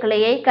புதிய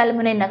கிளையை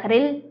கல்முனை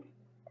நகரில்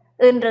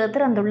இன்று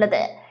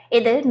திறந்துள்ளது.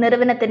 இது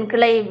நிறுவனத்தின்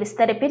கிளை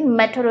விஸ்தரிப்பின்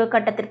மற்றொரு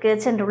கட்டத்திற்கு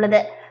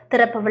சென்றுள்ளது.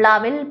 திறப்பு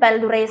விழாவில்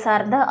பல்துறை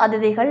சார்ந்த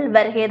அதிதிகள்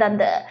வருகை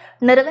தந்து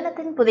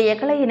நிறுவனத்தின் புதிய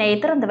கிளையினை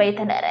திறந்து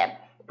வைத்தனர்.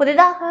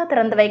 புதிதாக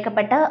திறந்து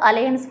வைக்கப்பட்ட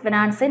அலையன்ஸ்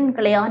பினான்ஸின்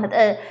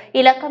கிளையானது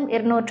இலக்கம்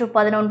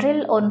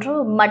 211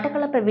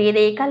 மட்டக்களப்பு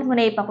வீதி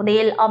கல்முனை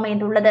பகுதியில்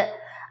அமைந்துள்ளது.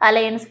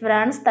 அலையன்ஸ்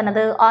பினான்ஸ்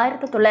தனது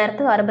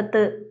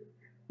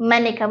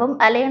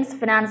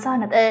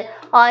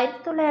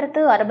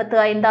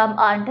 1965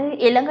 ஆண்டு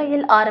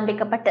இலங்கையில்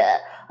ஆரம்பிக்கப்பட்டு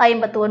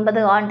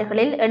 59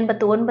 ஆண்டுகளில்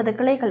 89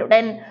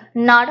 கிளைகளுடன்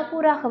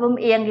நாடுபூராகவும்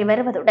இயங்கி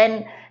வருவதுடன்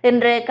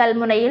இன்று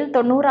கல்முனையில்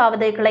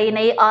 90வது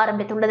கிளையினை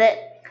ஆரம்பித்துள்ளது.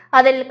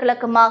 அதில்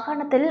கிழக்கு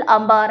மாகாணத்தில்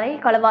அம்பாறை,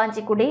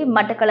 களுவாஞ்சிக்குடி,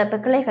 மட்டக்களப்பு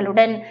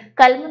கிளைகளுடன்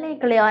கல்முனை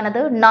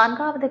கிளையானது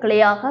 4வது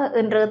கிளையாக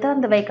இன்று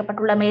திறந்து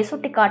வைக்கப்பட்டுள்ளமை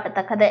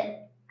சுட்டிக்காட்டத்தக்கது.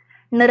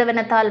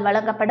 நிறுவனத்தால்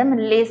வழங்கப்படும்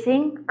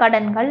லீசிங்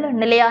கடன்கள்,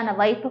 நிலையான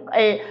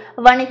வைப்புகள்,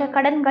 வணிக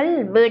கடன்கள்,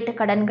 வீட்டு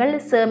கடன்கள்,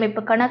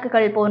 சேமிப்பு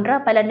கணக்குகள் போன்ற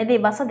பல நிதி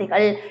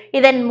வசதிகள்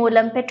இதன்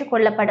மூலம்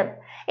பெற்றுக்கொள்ளப்படும்.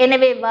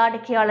 எனவே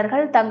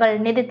வாடிக்கையாளர்கள் தங்கள்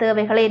நிதி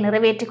தேவைகளை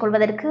நிறைவேற்றிக்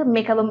கொள்வதற்கு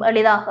மிகவும்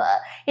எளிதாக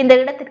இந்த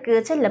இடத்திற்கு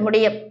செல்ல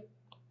முடியும்.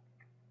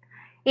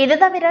 இது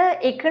தவிர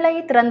இக்கிளை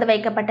திறந்து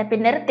வைக்கப்பட்ட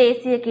பின்னர்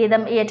தேசிய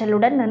கீதம்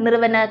இயற்றலுடன்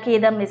நிறுவன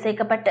கீதம்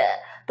இசைக்கப்பட்டு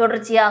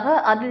தொடர்ச்சியாக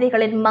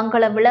அதிதிகளின்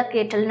மங்கள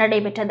விளக்கேற்றல்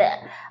நடைபெற்றது.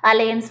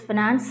 அலையன்ஸ்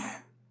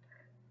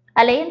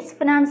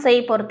பினான்ஸை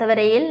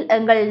பொறுத்தவரையில்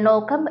எங்கள்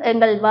நோக்கம்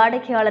எங்கள்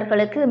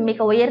வாடிக்கையாளர்களுக்கு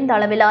மிக உயர்ந்த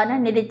அளவிலான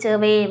நிதி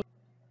சேவை.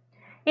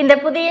 இந்த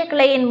புதிய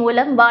கிளையின்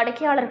மூலம்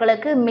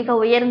வாடிக்கையாளர்களுக்கு மிக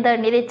உயர்ந்த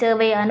நிதி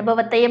சேவை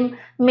அனுபவத்தையும்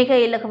மிக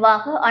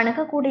இலகுவாக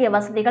அணுகக்கூடிய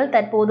வசதிகள்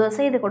தற்போது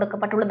செய்து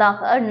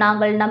கொடுக்கப்பட்டுள்ளதாக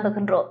நாங்கள்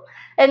நம்புகின்றோம்.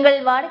 எங்கள்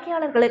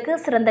வாடிக்கையாளர்களுக்கு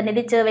சிறந்த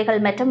நிதி சேவைகள்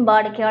மற்றும்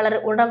வாடிக்கையாளர்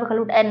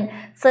உறவுகளுடன்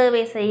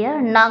சேவை செய்ய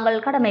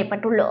நாங்கள்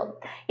கடமைப்பட்டுள்ளோம்.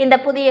 இந்த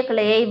புதிய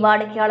கிளையை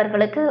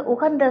வாடிக்கையாளர்களுக்கு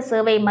உகந்த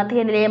சேவை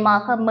மத்திய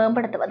நிலையமாக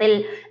மேம்படுத்துவதில்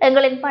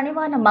எங்களின்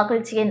பணிவான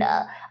மகிழ்ச்சி என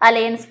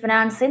அலையன்ஸ்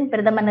பினான்ஸின்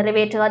பிரதம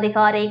நிறைவேற்று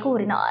அதிகாரி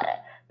கூறினார்.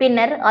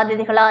 பின்னர்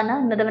அதிதிகளான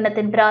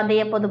நிறுவனத்தின்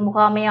பிராந்திய பொது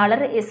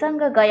முகாமையாளர்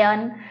இசங்க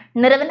கயான்,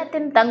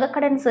 நிறுவனத்தின்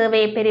தங்கக்கடன்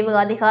சேவை பிரிவு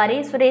அதிகாரி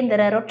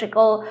சுரேந்திர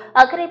ரொட்ரிகோ,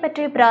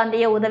 அக்கரைப்பற்றி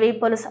பிராந்திய உதவி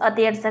போலீஸ்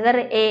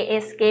அத்தியட்சகர்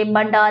ASK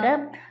பண்டார,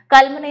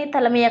 கல்முனை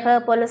தலைமையக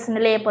போலீஸ்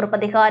நிலைய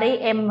பொறுப்பதிகாரி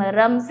M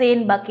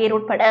ரம்சீன் பக்கீர்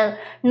உட்பட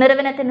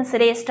நிறுவனத்தின்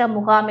சிரேஷ்ட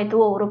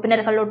முகாமைத்துவ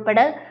உறுப்பினர்கள் உட்பட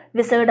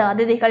விசேட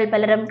அதிதிகள்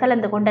பலரும்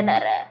கலந்து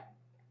கொண்டனர்.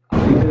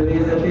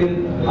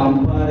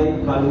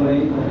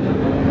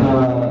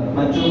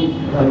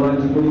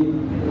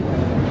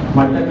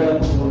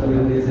 மட்டக்களப்பு போன்ற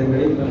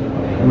பிரதேசங்களில்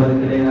நமது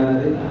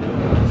கிடையாது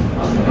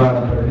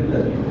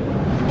காணப்படுகின்றது.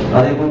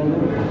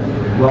 அதேபோன்று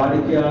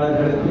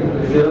வாடிக்கையாளர்களுக்கு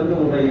சிறந்த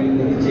முறையில்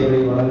நிதி சேவை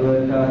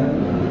வழங்குவதற்காக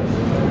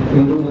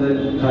இன்று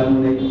முதல்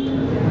கல்முனை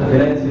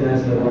ரிலையன்ஸ்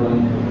ஃபினான்ஸ்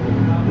நிறுவனம்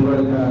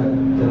உங்களுக்காக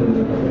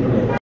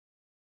தெரிவிக்கப்பட்டுள்ளது.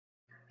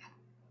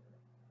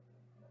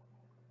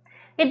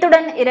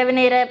 இத்துடன் இரவு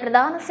நேர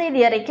பிரதான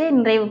செய்தி அறிக்கை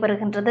நிறைவு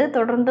பெறுகின்றது.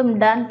 தொடர்ந்தும்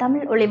டான்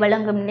தமிழ் ஒளி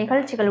வழங்கும்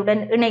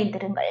நிகழ்ச்சிகளுடன்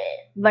இணைந்திருங்கள்.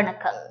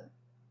 வணக்கம்.